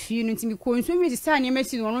na memfie no ntimi ko nso wi sa ne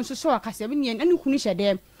mesi no nso so akase bi ne anu kunu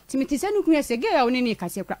hyede timi ti se nu kunu se ge ya woni ne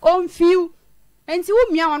kase kra on fiu enti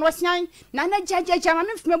wo mia won wosian na na jajaja ma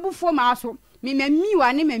memfime bufo ma so me mami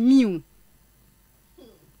wa ne mamiu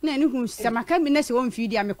na ni kunu samaka bi na se won fie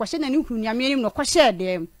dia me kwhye na ni kunu nya me no kwhye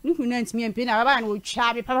de ni kunu na ntimi empe na baba na wo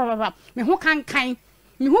twa bi papa me ho kankan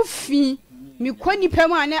me ho fi me koni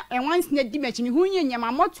pem a na enwansi na di mechi me ho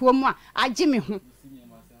nyanya moto mu a age me ho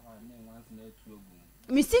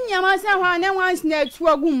misi nyama se hwa na once na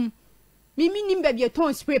tuagum mimi nim ba bi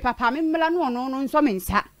ton spray papa me mla no no nso me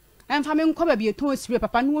nsa emfa me nkọ ba bi ton spray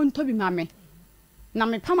papa no won to bi ma me na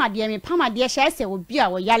me pamade hye se obi a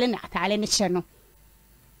wo yale na atale ne hye no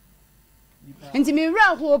enti me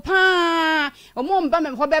wra ho pa omo mba me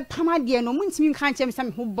ho be pamade no muntimi kan che me se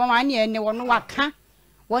me ho bon ane ene wo no waka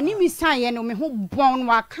woni mi san ye no me ho bon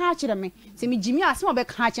no waka kire me se me jimi ase wo be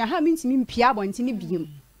ka kire ha me ntimi mpia abonti ne biem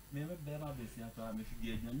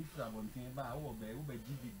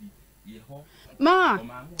ma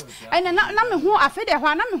ana na me ho afede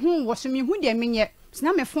ho na me ho wo so me hu de menye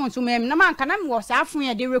na me phone so me na man ka na me wo sa phone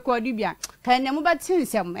ya de record bia ka na mo ba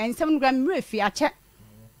tinsem ensem gra me refi ache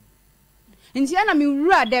nti ana me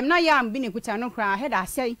wura dem na ya mbi ne kuta no kra head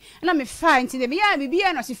asai na me fa nti de ya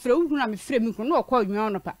bibia no se frɛ wu na me frɛ mi kro no okɔ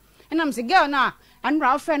nwa no pa na me se girl na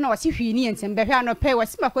anra ofre na wo se hwi ni ensem be hwa no pe wo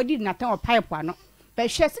se makodi na tan o pipe ano be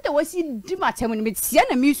hwe se de wo si di matem no me tia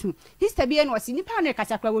na misu sister bia no si nipa na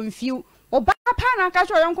kasakra wo mfiu oba pa na ka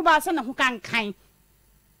so yonko ba se na ho kankan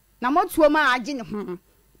na motuo ma age ne ho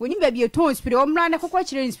woni ba bi eton spray o mra na kokko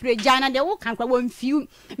kire spray jana de wo kankwa wo mfiu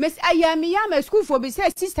mes ayami ya ma school for be say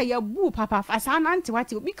sister ya bu papa asa na anti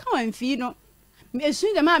wati bi ka wan fi no me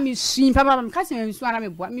sun de ma mi sun papa me ka se me sun ara me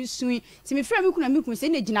boa me sun ti me frɛ me kuna me kun se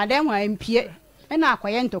ne gina dan wa ampie na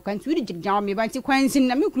akoye ntoka nti wudi gigjawo me ba nti kwansin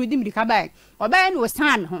na me kunu di mirika ba oba na o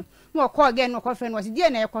san ho no ko again no ko frɛ no o se die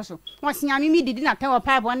na ekoso no se nyame mi didi na tawo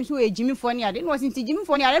pipe one so ejimi fo ne ade no se nti jimi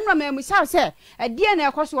fo ne ade no ma mu sa se die na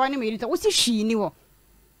ekoso one me didi wo se hwi ni wo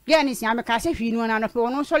ye ni se ame ka se hwi ni na no pe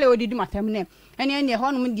wono so le odidi matam ne ene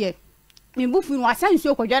ho no me die me bufu no asan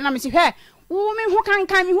so kodwa na me se hwe wo me ho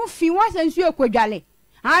kankan me ho fi wo asan so kodwale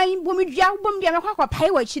ai bomidua bomdia me kwakwa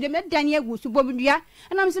pai wa chide me dane agu so bomidua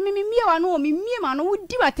na me se me mie wa no me mie ma no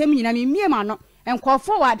wudi matam nyina me mie ma no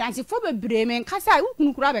enkofo wa danse fo bebre me nkasa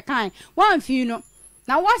ukunu kura be kan wan fi no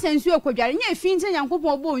na wa sensu ekodwale nya fi nte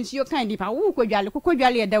nyankopon bo nsuo kan dipa wo kodwale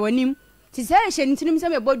kokodwale e da wanim ti se hye ntinim se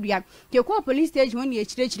me bodua ke ko police station woni e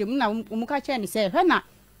chire mu na mu ka che ne se hwe na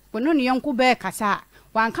bono ne yanko be kasa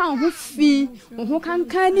wan kan ho fi ho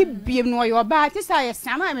kankan ni biem no yo ba ti sa ye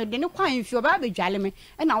sama me de ne kwan fi oba be dwale me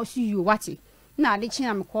e na wo si you wati na de chi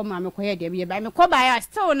na me ko ma me ko ye de be ba me ko ba ya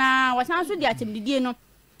still na wasan so de atemdidie no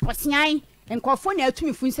wasian enkofo na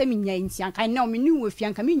atumi funsa me nya nti anka na me ni wo fi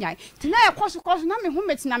anka me nya ti na ye koso na me ho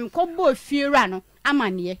metina me ko bo fi ra no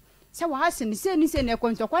amane se wa hase ni se na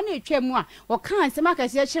kontokwa na etwa mu a wo kan se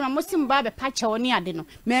makase ya chema mo sim ba be pa che woni ade no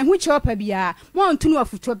me hu che opa bia mo ntunu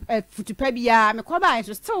afutu pa bia me ko ba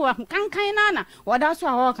so still kankan na wo da so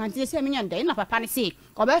a ho kan ti se me nya ndai na papa ne se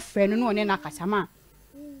oba frɛ no no ne na kasama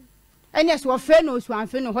ene so frɛ no so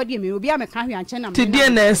anfe no ho de me obi a me ka hwe anche na me ti die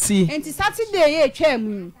na asi enti Saturday ye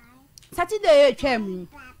etwa mu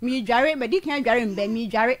mi dware me di kan dware mba mi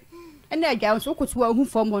dware ene agya so kotu ahu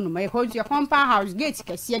fom no me ho je compound house gate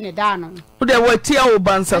kese ne da no wo de watia wo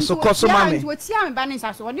bansa so koso mame watia me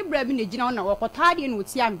bansa so woni bra bi na gina na wokota de no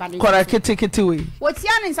watia me bansa kora kete we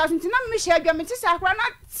watia ne nsa so ntina me hye adwa me ti sa akora na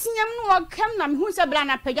tinyam no wakam na me hu se bra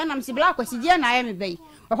na pagya na me se bra kwasi je na aye me bai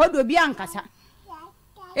ohodo obi ankasa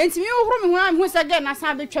enti mi ohuru me hu na me hu se ge na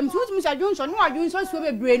sa be twam so tumi sa dwonso no adwonso so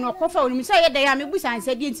be bre no kofa oni mi se ye da ya me busa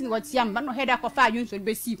ansa de enti watia me ba no heda kofa adwonso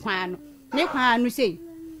be si kwan no ne kwan no sei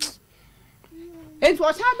enti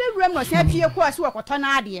o sa be wura mo sa pie ko ase wakoto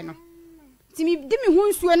na ade no ti mi di mi hu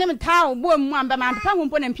nsuo ne mta obo mu amba ma papa hu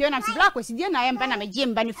mpo na mpie na se black osidie na ye mba na meje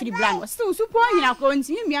mba ne free black so su po hina ko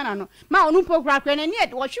nti mi ana no ma onu po kra kra na ne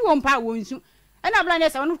wo hwe wo mpa wo nsu ana bla ne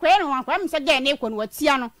se onu kra no wan kwa mi se de ne ko no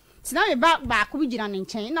watia no tina me ba ko bi gina ne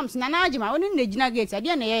nchen nam sina na agima woni na gina gate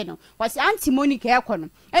ade na ye no wasi auntie Monica ekọ no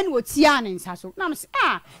ene otia ne nsa so nam se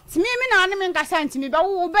timi me na ne me nkasa ntimi ba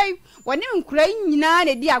wo bai woni nkura nyina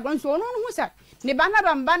na di agron so ono hu sa ne ba na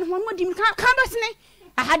ba mba ne ho mo di ka ba sene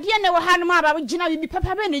ahade na wo ha no ma ba gina bi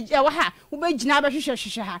papa be ne wo ha wo ba gina ba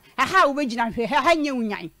hwehwehwehwe ha aha wo ba gina hwe ha nya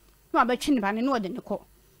unyan no ba twi ne ba ne no de ne ko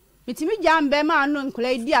mitimi jambe ma no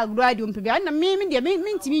nkura di agro ade ompe bia na me de me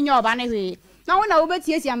ntimi nya oba ne hwe na wona wo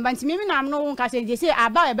betie sia mba ntimi me na no wo nkasa je se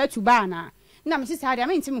aba e betu ba na na me sisa ade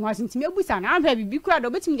me ntimi ho ase ntimi ebusa na ampa bibi kura do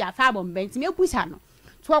betimi ya fa bo mba ntimi ebusa no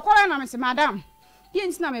to okwara na me se madam die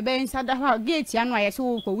ntina me be nsa da ha gate ya no aye se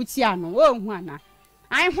wo ko wuti ano wo hu ana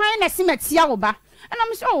ai hwan na se matia wo ba na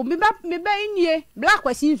me se me ba nie black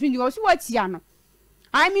kwasi nsu ni wo so wati ano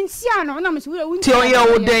I mean, Siano, na me we ti oya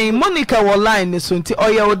oden Monica wo line so nti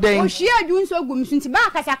oya oden o hia adwun so gum so nti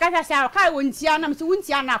ba kasa sa kai won tia na me se won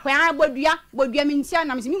tia na kwa bodua me ntia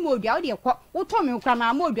na me se mi modua wo de kọ wo to me kra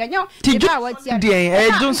ma modua nya ti ba wa tia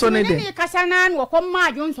adwun so ne de me kasa na wo kọ ma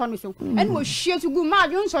adwun so no so ene wo hia to gum ma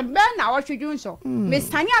adwun so be na wo hwedwun so me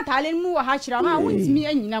sani atale mu wo ha kira ma won timi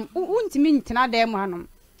anyina won timi ntena da mu hanom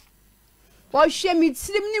wo hia mi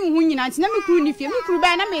tirim ni mu nyina ntina me kru ni fie me kru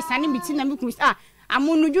ba na me sani mi ti na me kru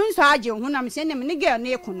amunu junso aje ho na me se ne me girl na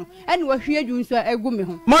ekono ene wa hwie junso egu me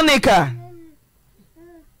ho Monica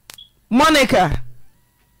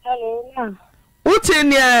hello ma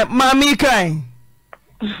utini mami kai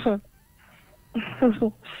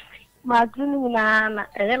ma tunu na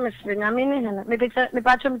me se na me ne hana me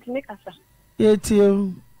pa chom tini kasa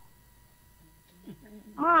yetio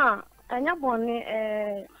ma anya boni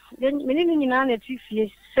me ni nyina na tifie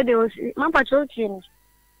se de ma pa chom tini.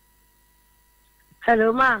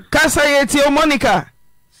 Hello ma. Kasa yetio Monica.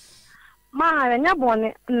 Ma anya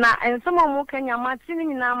bone na ensemo mu Kenya matini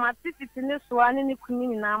nyina matiti ne so ani ni kuni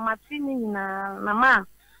nyina matini nyina na ma.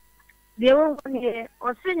 De won ne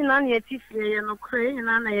o se nyina na yetifie ye no kre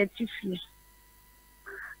nyina na yetifie.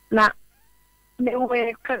 Na me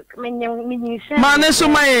we me nyinse. Ma ne so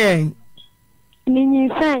ma ye. Ni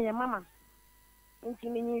nyinse ye mama. Nti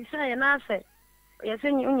ni nyinse ye na se ye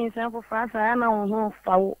se nyinse fo fa sa na wo ho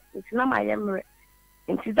fa wo. Nti na ma ye mre.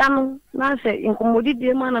 Nti dano na se inkomodi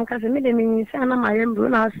die ma na nkase me de me nsi ana ma yembro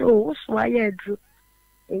na se o so aye adru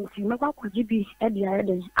nti mekwa kwaji bi e de aye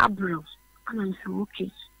de abro ana nse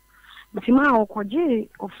okay nti ma o kwaji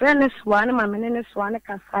o fairness wa na ma me ne so ane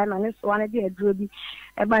kasa na ne so ane de adru bi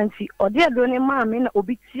e ba nti o de adru ne ma me na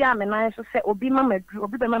obi tia me na so se obi ma madru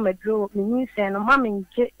obi be ma madru me nsi no ma me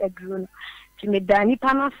nke adru no ti me dani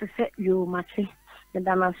pa na se yo mate me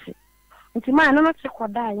dana se nti ma no te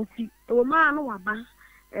koda nti o ma no waba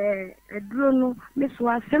eduro no me so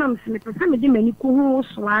ase na me pese me di mani ko hu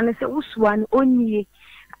so ane se uso ane onye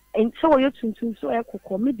nti wo yotuntun so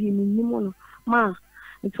ekokọ me di ni mo no ma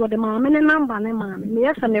nti o de ma me ne number ne ma me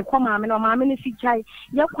yesa me ko ma me no ma me ne fikai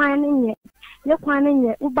ye kwan ne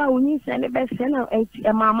nye uba onyi se ne be se na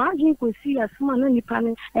mama ji ko si asuma no nipa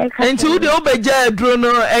ne nti wo de obeja eduro no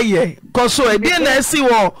eye koso e de na esi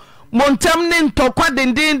wo montam ne ntokwa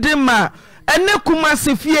dendenden ma ene kuma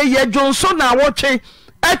se fie ye jonso na wotwe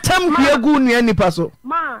atam hiegu nua nipa so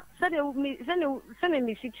ma sene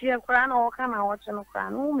mi fitie kra na woka na wotwe no kra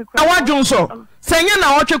no mi kra awadwonso senye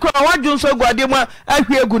na wotwe kra awadwonso guade mu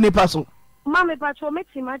ahwiegu nipa so ma me pa cho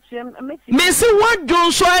meti me si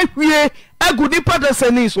wadwonso ahwie agu nipa da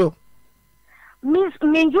sani so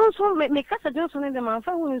me jonso me kasa jonso ne de ma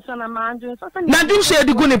fa hu nso na ma jonso na jonso e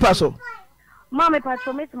digu nipa so ma me pa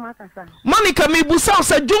cho meti makasa Monica me busa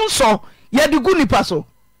se jonso ye digu nipa so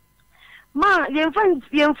ma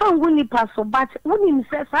yemfa nguni paso but woni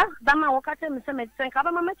mse fa dama wakati mse metsen ka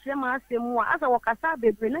ba ma metire ma asemu asa wakasa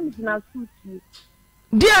bebre na mi na suti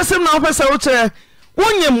dia asem na opese wo che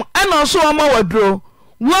wonyem ana so ama wadro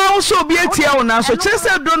wa so bi atia wo na so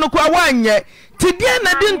chese dro no kwa wanye ti dia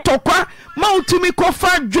na di ntokwa ma utumi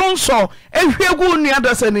kofa jonso ehwegu nua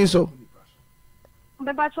dasani so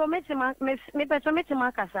be ba cho meti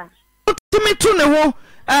ma kasa utumi tu ne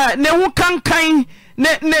ho kankan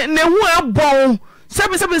ne hu abon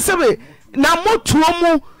sebe na motuo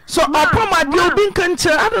mu so opomade obi nkanche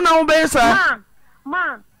adana wo be sa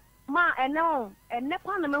ma ene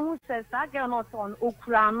kwa na me hu se sa ge no ton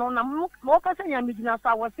okura no na mo ka se nya medina so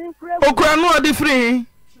awosin kura okura no odi free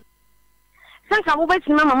sanka wo beti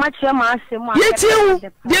na mama chia ma asemu yetiu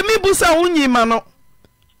de mi busa unyima no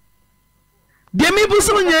de mi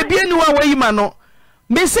busa unya bia ni wa wayima no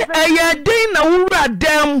me se ayadin na wura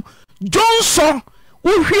dam jonso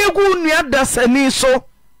uhwiegu nua dasani so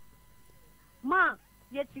ma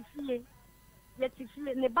yetifie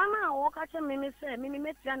ne bana wo ka che me se me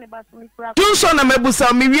metia ne baso mi kura jonso na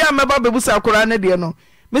mebusa me wi ameba bebusa kura ne de no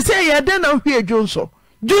me say ye den na hwe adwonso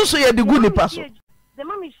ye de gu nipa so the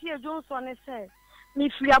mommy she adwonso ne say me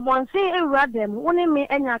free abonse ewura dem woni me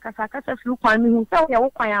enya akasa firi kwan me hu say ye wo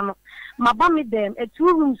kwan ano maba me dem a 2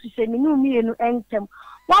 rooms se me nu mienu entem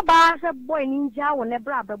waba se boy ninja wo ne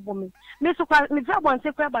bra bebo me so kwa me fra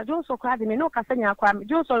bonse kwa ba jonso kwa de me no kasa nya kwa me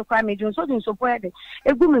jonso kwa me jonso boy de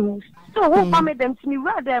egu me hu so wo pa me dem timi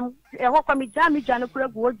wura dem e wo kwa me ja no kura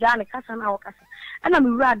go ja ne kasa na wo kasa ana me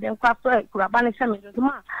wura dem kwa kura ba ne se me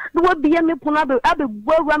ma do wo biye me puna abe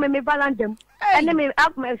gwa me valandem ene me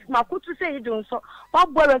makutu se jonso wa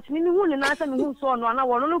borot ni hu ne na se me hu so no ana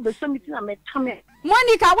wo no be so mi tina me tame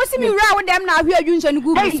Monica, what's me wrong dem na ahwe adwunso ne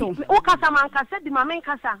gu so o kasa man kasa di ma men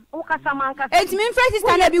kasa o kasa man kasa enti me mfa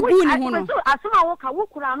sister na bi gu ni hu no asema wo ka wo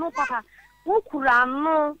kura no papa wo kura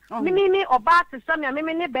no mimi oba te so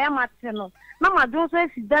me ne be ma te no na ma do so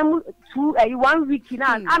si dam 1 week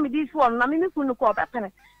na am this one na mimi kunu ko ba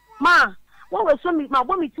pene ma wo we so mi ma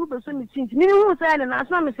bo mi tu be so mi tinti mimi hu say na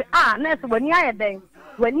asema me say nurse wani aye den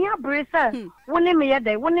wani abresa woni me ye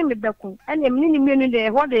den woni me beku ene mini ni menu de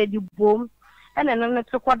ho de di bom ene no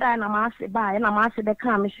to koda na ma ase ba na ma ase de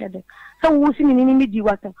ka me hede so wo si ni mi di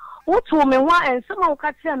wata wo to me wa ensema wo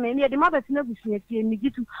ka tia me ne de ma beti na busia tie mi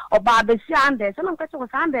gitu oba be si ande so na ka cho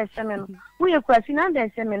sa ande se me no wo ye kwa si na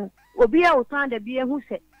ande se me no obi a wo tan de bi ehu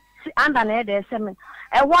se si anda na de se me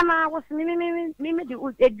e wona wo si mimi de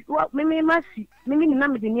mimi masi mimi ni na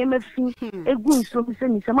me de ne ma fi egu nso mi se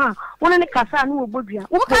mi se ma wona ne kasa na wo bodua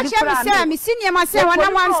wo ka che mi se mi si ne ma se wona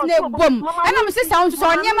once na bom ana mi se sa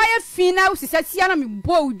so ne ma ye fi na wo sisa sia na mi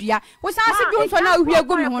bo odua wo sa se dwonso na hwi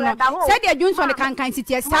egu mi ho no se de dwonso ne kankan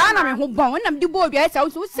sitie sa na me ho bon wona mi de bo odua sa wo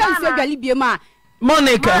se adwali bie ma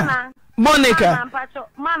Monica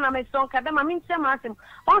mana me son ka be ma min se ma asem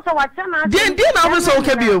on so wa cha na din na wo so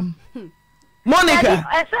ka bio Monica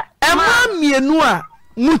emma mienu a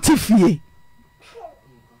mutifie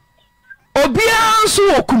obia nso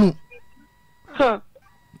okunu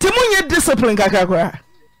timunye discipline kakakwa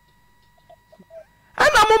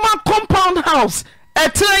ana mama compound house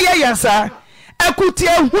etere ya yasa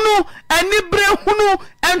ekutia hunu anibre hunu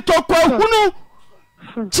entokwa hunu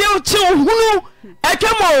chill hunu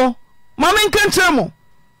ekemo mama nkantremo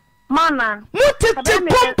mana mutete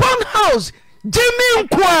compound house Jimmy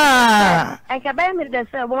nkwa enkabe me de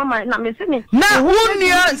se bo ma na me se ni na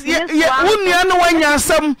wunia no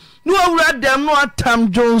wanyasam no awura dem no atam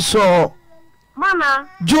jonso mana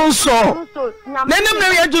jonso nenem na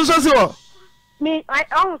ya jonso se wo me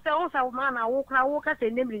on se mana wo ka se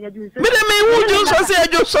nem ya jonso me de me wu jonso se ya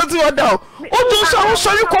jonso ti wo da o jonso wo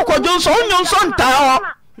so ri kokko jonso o jonso nta ho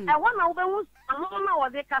e wona wo be hu amona wo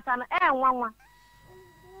de kasa na nwanwa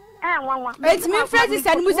It's me Francis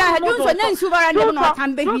and Musa had done so then Suvar and not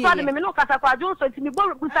come back. Me no kasa kwa Johnson ti mi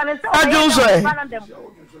bo busane se. Johnson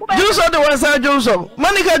the was Johnson.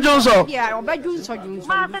 Monica Johnson. Yeah, oba Johnson.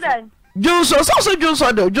 Ma se den. Johnson so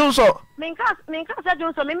Johnson do Johnson. Me nka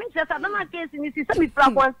Johnson me se sa na case ni si se mi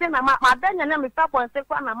fra ponse na ma danya na mi fra ponse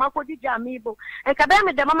kwa na ma ko di ja mi bo. Enka be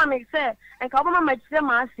me de mama me se enka mama ma kire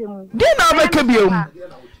ma asem. Di na ba ka biom.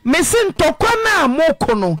 Me sin tokwa na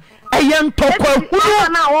moko no. Ayen tokwa hunu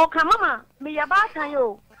na wo ka mama me ya ba tan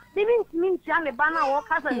yo mi tia ne ba na wo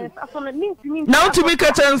ka se so no mi na utumi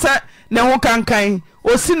ka chensa ne ho kankan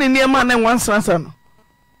osi ne niema na nwansansa no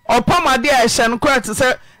opamade a ehye no kwat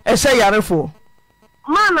se ehye yarefo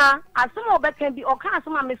mama asoma obeka bi o ka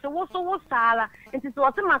asoma me se wo so wo sala enti so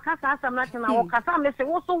o se maka sa asam na na wo ka sa me se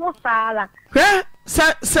wo so wo sala hwe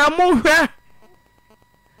sa mo hwe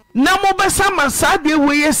na mo besa masa de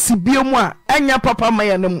we yesibie mu a anya papa ma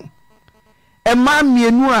ya ne mu Emma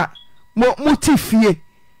mienu a mutifie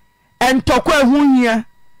entokwa ehuhia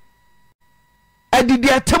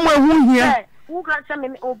adidi atem ehuhia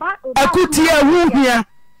akuti ehuhia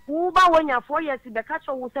uba wonya 4 years be ka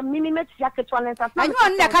cho wo se mimi metia ketwa nsa anyo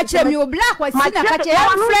na ka che mi o black wa si na ka che ya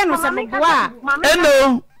friend se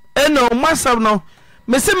mo eno masam no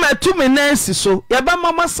me se matu me nansi so ya ba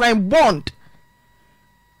mama sign bond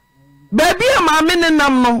baby ma me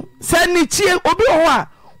nenam no se ni chie obi ho a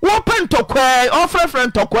wo pentokwa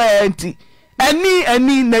ofrefren tokwa nti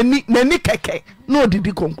ani nani keke no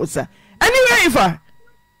didi konkosa anyway ifa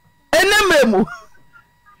enemremu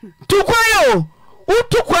tukwayo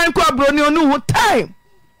utukwan kwa broni onu wo time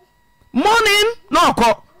morning no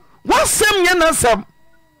ko wasem nya nasam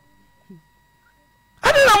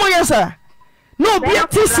adina mo yesa no bia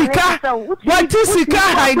tisika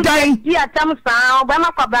haidan bia tam sa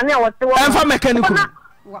obama kwa brani wo te wo enfa mechanical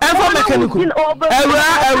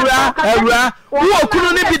Ewra wo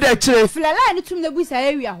okunu ne bi da kire flala ni tum na busa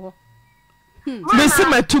area ho Messi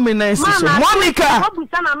metumi na esi so Monica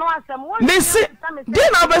Messi dey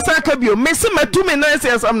na obesa ka bio Messi metumi na esi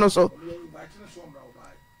asam no so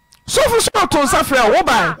so for sure to safra wo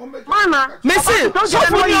ba Messi so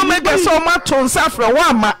for you omega so ma to safra wo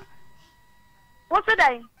ama what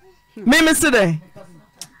today me Messi dey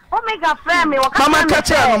omega frame me waka mama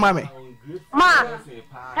catch no mama ma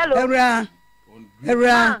hello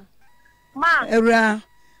Era ma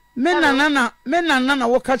me nana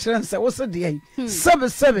wo ka kire nse wo se de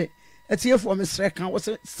sebe etiefo me sreka wo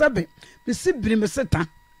se sebe me sibiri me seta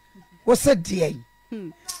wo se de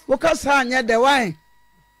wo ka sa anya de wan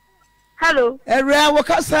hello era wo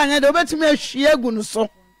ka sa anya de obetimi ahwie gu no so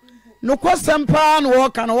no kwasam no wo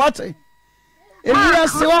ka no wate ewia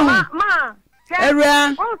se wo ho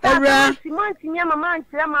era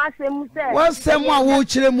wasem a wo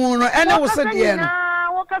kire mu no ene wo se de no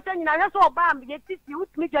Nyina yeso oba mbe titi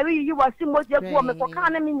utimi jari yi wasi moje ku me koka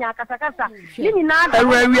na me nya katakasa ni nyina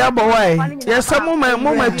ewura wi abowai yesam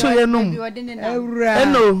mo to yenum ewura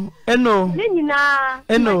eno ni nyina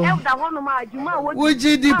eno da hono ma adwuma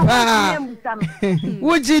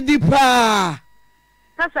wujidi pa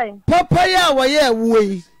sasai papa ya waye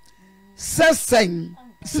wuyi sasai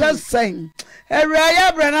ewura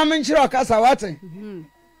ya bra na me nchiro kasa wate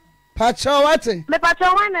pacho wate me pacho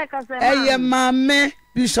wana kasa eye mame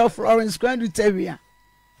Bishop Florence Grand Utavia.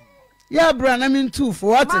 Ya bra na min tu for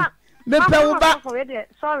what? Me pe wo ba.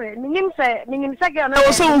 Sorry, minim say girl na.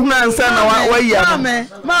 O so hu ansa na wa ya.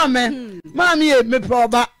 Mama e me pe wo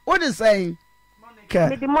ba. What is saying?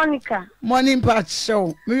 Me the Monica. Morning part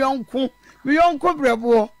show. Me yonko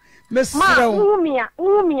brebo. Me srew.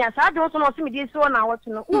 Umia sa de so no se me di so na what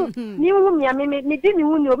no. Ni umia me di ni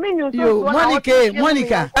uni o me ni so so.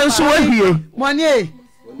 Monica. Enso wa hie.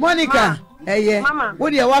 Monica. Eye wo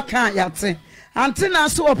de waka yate ante na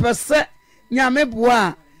so opese nyame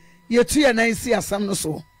boa yetu ye nan si asam no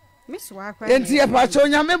so enti ye pa cho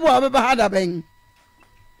nyame boa be ba hada ben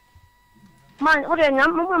man o de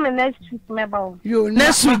nyame me next week me ba yo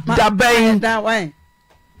next week da ben da wan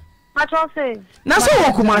ma cho say na so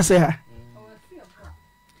wo kuma se ha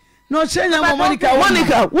no chenya Monica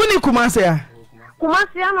woni kuma se ha kuma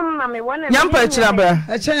se anum na me wona nyampa chira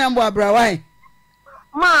bra chenya mbo abra wan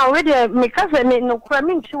ma we de me kasa me no kura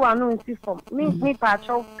me nchi wanu nsi fom me pa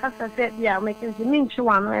cho kasa se bia me kinsi me nchi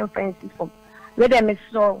wanu en fancy fom we de me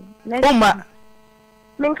so oma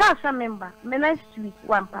me kasa member me next week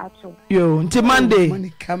one pa cho yo nti Monday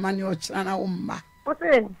Monica mani o chana oma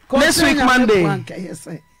next week Monday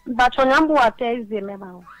but on yambo wa Thursday me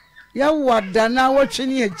ba ya wada na wo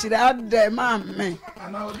twini akira ade ma me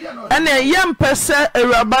ene yem pese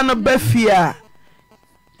ewuraba no bafia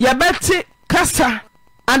ya beti kasa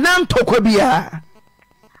anantokwa bia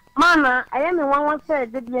mana I me wan say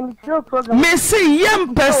de bi mi show program me say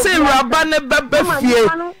yem pese raba ne bafie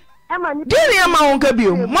dini ama wonka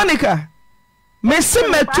bio Monica me say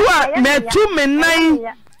metu me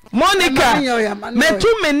nan Monica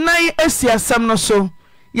metu me nan asiasam no so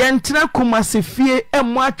yentena kumase fie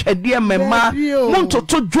emu atwade emema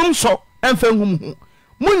montoto dwonso emfa hum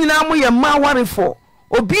munyina mo ye ma warefo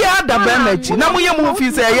obi ada ba machi na mo ye mo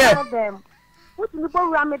fi say ye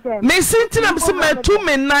me sintina se metu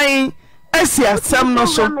me nan asiasam no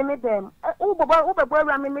so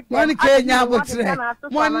Monica nya botre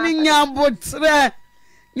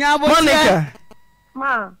Monica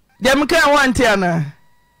ma dem kan wanti ana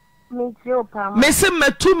me se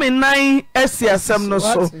metu me nan asiasam no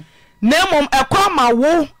so na mom ekwa ma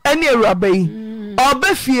wo ene awuraba yi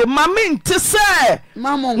obafie ma me nte se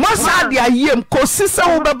mo sa de ayem kosi se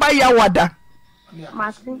wo beba ya wada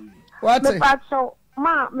what me pacho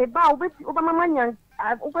ma me ba oba mama nya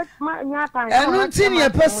oba nya ta enu tin ye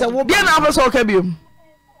pese wo bia na pese oka biom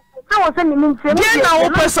ha wo se me nfe bia na wo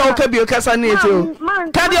pese oka bio kasa na yeti o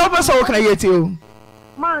ka de wo pese oka yeti o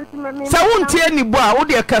sa wonti ani bo a wo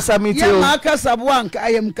de kasa meti o ye ma kasa bo anka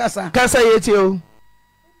ayem kasa yeti o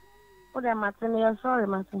o de matene ya sorry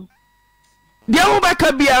matene dia wo ba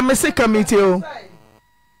ka bia me se kameti o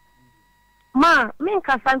ma min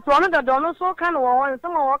kasa nto no do no so kan wo won so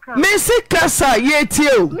wo kan me se kasa yeti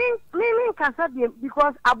o min kasa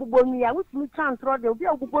because abubonua wutimi chantro de obi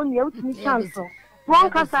abubonua wutimi chanso won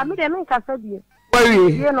kasa mi de min kasa die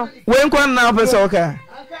wari wen kwan na pese oka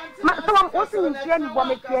ma so wo si ntia ni bo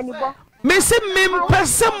metia ni bo me se mem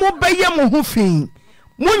pese mo beye mo ho fin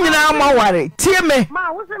mo nyina mo ware tie me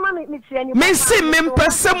ma wo se ma metia ni bo me se mem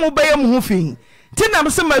pese mo beye mo ho fin ti na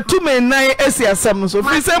se matu me nan esi asam so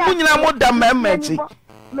fi se mo nyina mo da memachi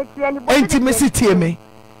metia ni bo enti me si tie me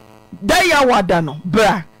da ya wada no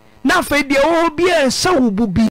bra na fe de o bi e sha wo bu bi